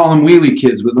want to call them wheelie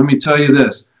kids, but let me tell you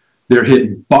this, they're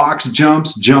hitting box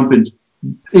jumps, jumping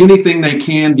anything they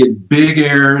can, get big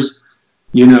airs,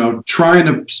 trying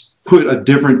to put a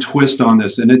different twist on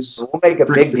this, and it's we'll make a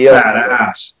big deal.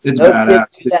 Badass. It's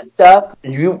badass. That stuff,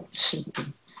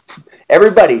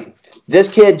 everybody, this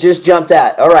kid just jumped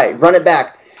that. All right, run it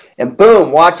back, and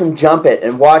boom, watch him jump it,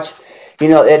 and watch.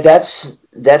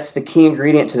 That's the key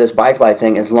ingredient to this bike life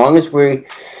thing. As long as we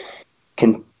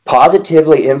can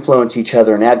positively influence each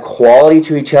other and add quality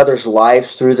to each other's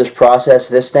lives through this process,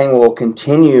 this thing will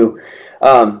continue.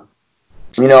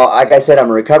 Like I said, I'm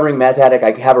a recovering meth addict.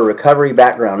 I have a recovery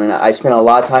background, and I spent a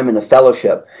lot of time in the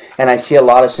fellowship, and I see a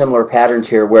lot of similar patterns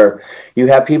here where you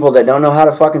have people that don't know how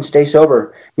to fucking stay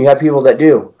sober. You have people that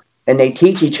do, and they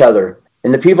teach each other.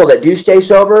 And the people that do stay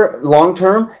sober long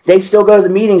term, they still go to the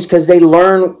meetings because they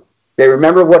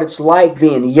remember what it's like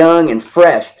being young and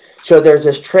fresh. So there's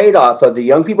this trade-off of the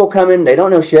young people come in, they don't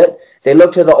know shit. They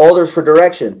look to the elders for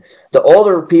direction. The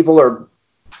older people are,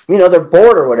 they're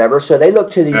bored or whatever, so they look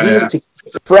to the youth to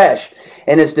keep fresh.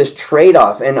 And it's this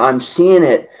trade-off, and I'm seeing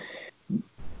it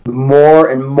more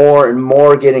and more and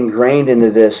more get ingrained into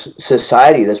this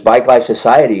society, this bike life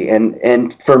society.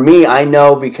 And for me, I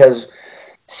know because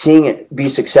seeing it be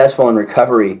successful in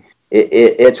recovery,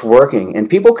 it's working. And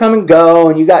people come and go,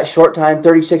 and you got short time,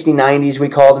 30, 60, 90s, we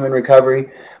call them in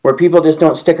recovery, where people just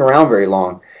don't stick around very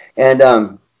long.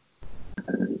 And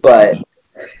but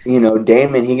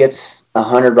Damon, he gets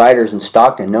 100 riders in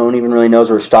Stockton. No one even really knows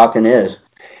where Stockton is,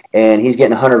 and he's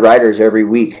getting 100 riders every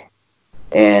week.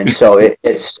 And so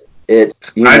it's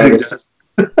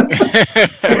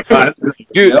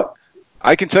dude. Yep.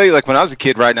 I can tell you, like, when I was a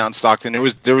kid riding out in Stockton, I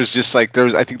think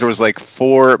there was like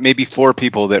four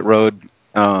people that rode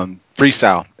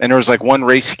freestyle, and there was like one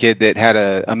race kid that had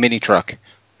a mini truck,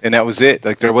 and that was it.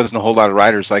 Like, there wasn't a whole lot of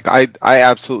riders. Like, I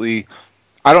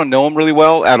don't know him really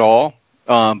well at all,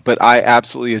 but I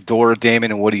absolutely adore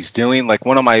Damon and what he's doing. Like,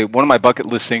 one of my bucket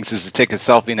list things is to take a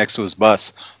selfie next to his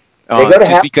bus. They go to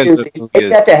Havasu. They take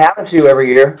that to Havasu every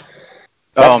year.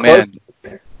 Oh man.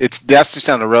 That's just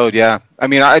down the road, yeah. I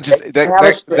mean,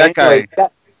 that guy.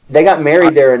 They got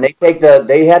married there, and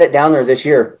they had it down there this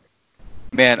year.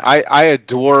 Man, I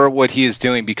adore what he is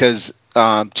doing because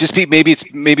maybe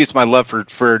it's my love for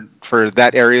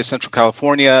that area, Central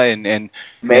California, and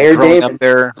Mayor growing David up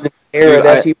there.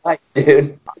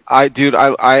 Dude,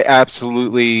 I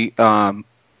absolutely.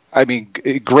 I mean,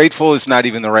 grateful is not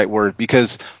even the right word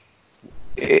because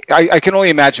I can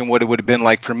only imagine what it would have been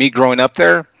like for me growing up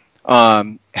there.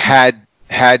 Had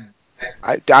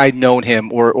I known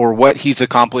him or what he's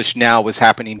accomplished now was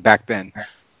happening back then,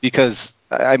 because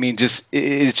I mean,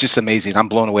 it's just amazing. I'm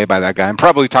blown away by that guy. I'm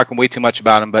probably talking way too much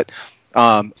about him, but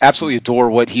absolutely adore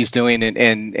what he's doing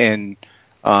and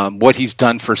what he's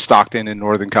done for Stockton in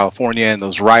Northern California and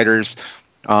those riders.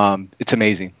 It's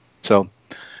amazing. So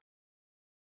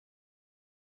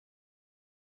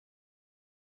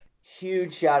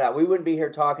huge shout out. We wouldn't be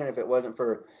here talking if it wasn't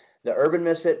for the Urban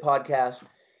Misfit podcast.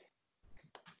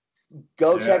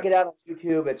 Go check it out on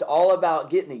YouTube. It's all about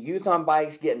getting the youth on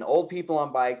bikes, getting old people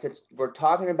on bikes. We're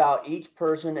talking about each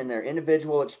person and their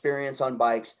individual experience on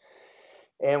bikes.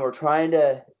 And we're trying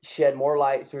to shed more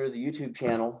light through the YouTube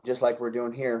channel, just like we're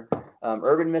doing here.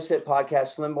 Urban Misfit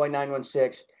Podcast,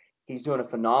 Slimboy916. He's doing a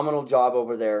phenomenal job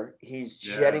over there. He's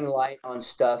shedding light on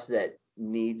stuff that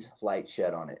needs light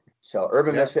shed on it. So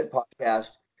Urban Misfit Podcast.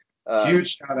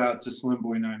 Huge shout out to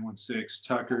Slimboy916.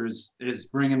 Tucker is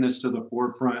bringing this to the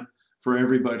forefront for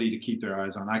everybody to keep their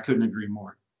eyes on. I couldn't agree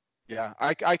more. Yeah,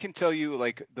 I can tell you,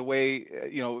 like, the way,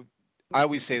 I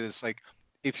always say this, like,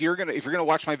 if you're gonna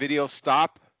watch my video,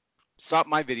 stop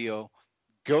my video,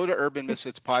 go to Urban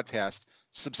Misfits podcast,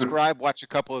 subscribe, watch a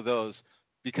couple of those,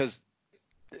 because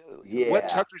what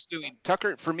Tucker's doing,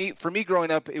 for me growing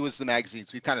up, it was the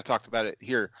magazines. We kind of talked about it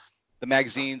here, the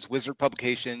magazines, Wizard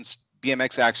Publications,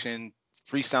 BMX Action,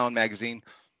 Freestyle Magazine.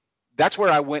 That's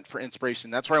where I went for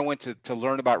inspiration. That's where I went to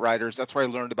learn about riders. That's where I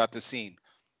learned about the scene.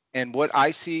 And what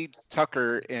I see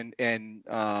Tucker and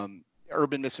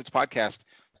Urban Misfits podcast,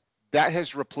 that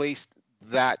has replaced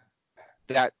that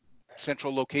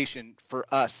central location for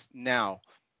us now.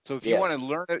 So if you want to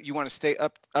learn it, you want to stay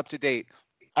up to date.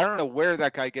 I don't know where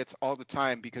that guy gets all the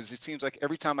time, because it seems like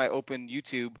every time I open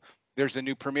YouTube, there's a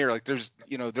new premiere. Like there's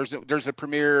a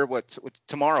premiere. What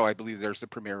tomorrow? I believe there's a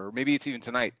premiere, or maybe it's even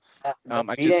tonight.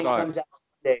 I just saw it.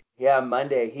 Monday. Yeah,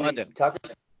 Monday.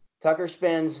 Tucker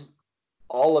spends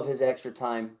all of his extra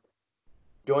time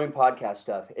doing podcast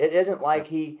stuff. It isn't like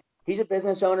he's a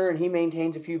business owner and he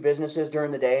maintains a few businesses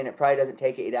during the day, and it probably doesn't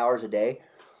take 8 hours a day.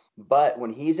 But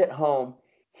when he's at home,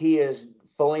 he is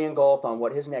fully engulfed on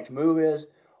what his next move is,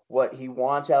 what he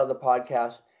wants out of the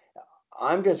podcast.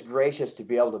 I'm just gracious to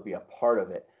be able to be a part of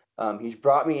it. He's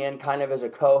brought me in kind of as a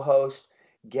co-host,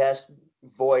 guest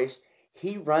voice.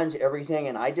 He runs everything,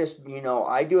 and I just,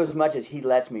 I do as much as he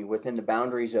lets me within the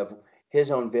boundaries of his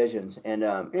own visions. And,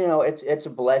 it's a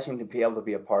blessing to be able to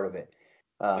be a part of it.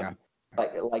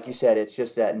 Like you said, it's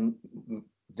just that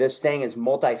this thing is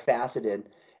multifaceted,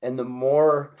 and the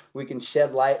more we can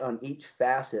shed light on each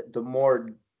facet, the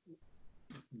more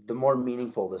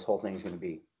meaningful this whole thing is going to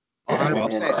be.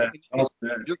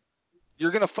 100%.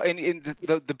 You're gonna find, and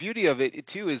the beauty of it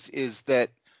too is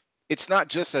that it's not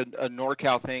just a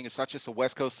NorCal thing. It's not just a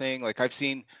West Coast thing. Like I've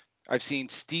seen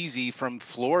Steezy from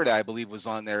Florida, I believe, was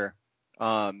on there.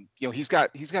 He's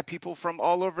got people from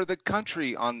all over the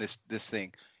country on this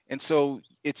thing, and so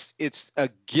it's a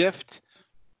gift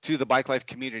to the bike life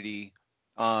community,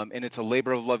 and it's a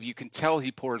labor of love. You can tell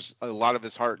he pours a lot of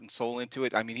his heart and soul into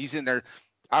it. I mean, he's in there.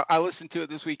 I listened to it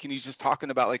this week, and he's just talking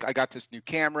about, like, I got this new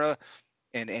camera,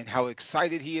 and how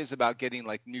excited he is about getting,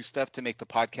 like, new stuff to make the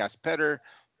podcast better.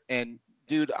 And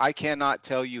dude, I cannot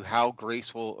tell you how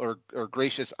graceful or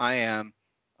gracious I am,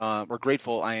 or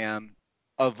grateful I am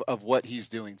of what he's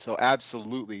doing. So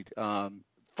absolutely,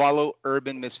 follow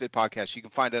Urban Misfit Podcast. You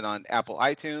can find it on Apple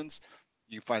iTunes.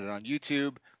 You can find it on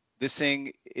YouTube. This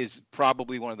thing is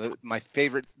probably one of my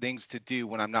favorite things to do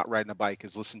when I'm not riding a bike,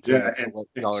 is listen to what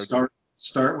y'all are doing.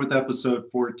 Start with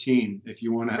episode 14 if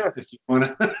you want to. If you want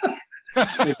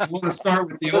to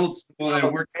start with the old school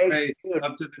and work your way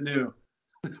up to the new.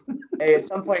 Hey, at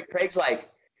some point, Craig's like,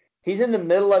 he's in the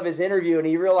middle of his interview and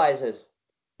he realizes,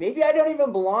 maybe I don't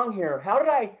even belong here. How did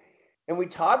I? And we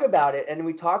talk about it, and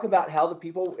we talk about how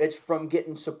it's from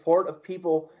getting support of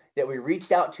people that we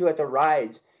reached out to at the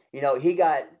rides. He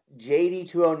got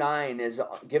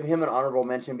JD209 give him an honorable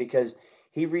mention, because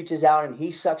he reaches out and he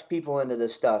sucks people into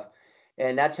this stuff.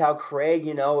 And that's how Craig,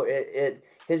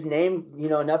 his name,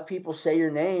 enough people say your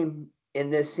name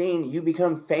in this scene, you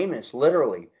become famous,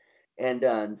 literally. And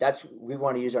we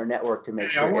want to use our network to make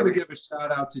sure. I want to give a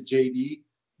shout out to JD,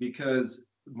 because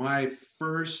my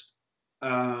first,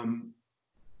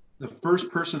 the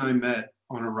first person I met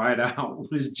on a ride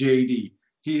out was JD.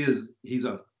 He's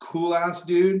a cool ass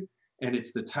dude, and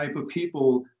it's the type of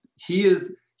people he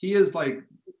is like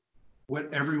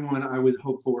what everyone I would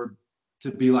hope for to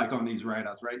be like on these ride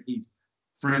outs, right? He's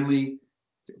friendly,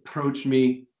 approached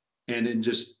me, and it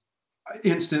just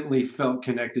instantly felt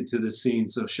connected to the scene.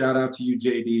 So shout out to you,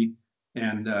 JD.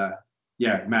 And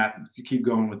Matt, you keep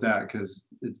going with that, because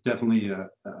it's definitely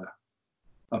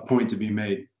a point to be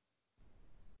made.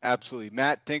 Absolutely.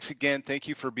 Matt, thanks again. Thank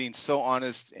you for being so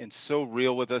honest and so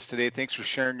real with us today. Thanks for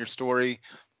sharing your story.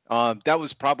 That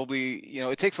was probably,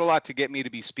 it takes a lot to get me to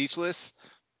be speechless.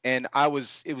 And it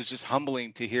was just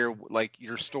humbling to hear like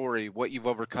your story, what you've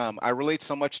overcome. I relate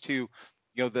so much to,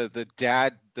 the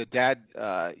dad,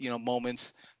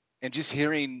 moments, and just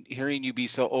hearing you be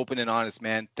so open and honest,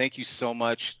 man. Thank you so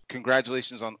much.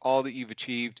 Congratulations on all that you've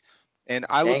achieved. And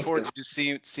I look forward to just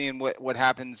seeing what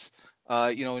happens,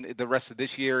 in the rest of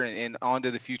this year and on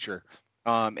to the future.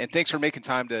 And thanks for making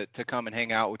time to come and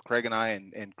hang out with Craig and I.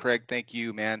 And Craig, thank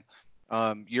you, man.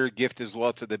 You're a gift as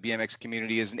well to the BMX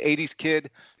community. As an 80s kid,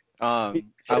 I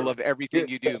love everything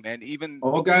you do, man. Even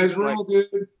all guys rule,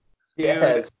 dude.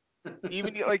 Yes.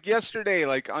 Even like yesterday,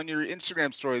 like on your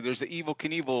Instagram story, there's the Evil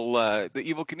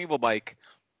Knievel bike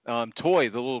toy,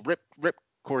 the little rip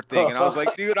cord thing, and I was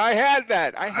like, dude, I had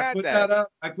that. I put that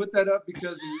up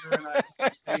because of your and I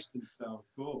conversation. So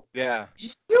cool. Yeah.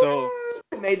 So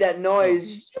it made that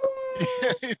noise.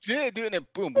 It did, doing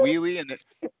it, boom, wheelie, and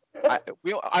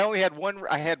I only had one.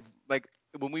 I had like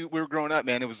when we were growing up,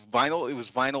 man. It was vinyl. It was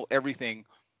vinyl. Everything.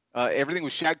 Everything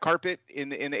was shag carpet in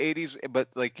the 80s, but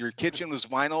like your kitchen was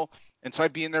vinyl, and so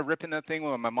I'd be in there ripping that thing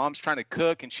when my mom's trying to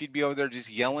cook, and she'd be over there just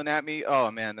yelling at me. Oh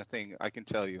man, that thing, I can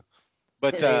tell you.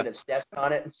 But have stepped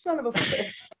on it, son of a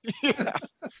bitch. Yeah.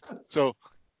 So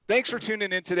thanks for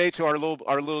tuning in today to our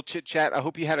little chit chat. I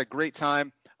hope you had a great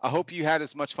time. I hope you had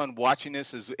as much fun watching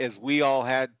this as we all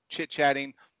had chit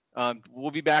chatting.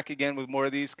 We'll be back again with more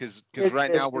of these because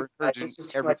right now we're encouraging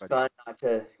everybody. Too much fun not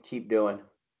to keep doing.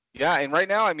 Yeah, and right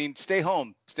now, I mean, stay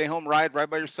home, ride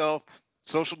by yourself,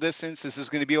 social distance. This is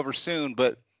going to be over soon,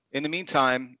 but in the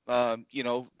meantime,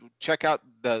 check out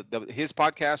his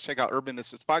podcast, check out Urban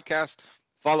Misfits podcast,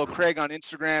 follow Craig on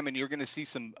Instagram, and you're going to see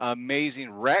some amazing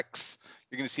wrecks.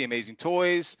 You're going to see amazing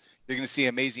toys. You're going to see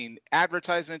amazing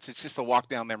advertisements. It's just a walk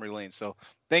down memory lane. So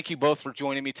thank you both for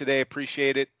joining me today.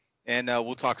 Appreciate it, and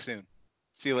we'll talk soon.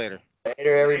 See you later.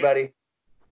 Later, everybody.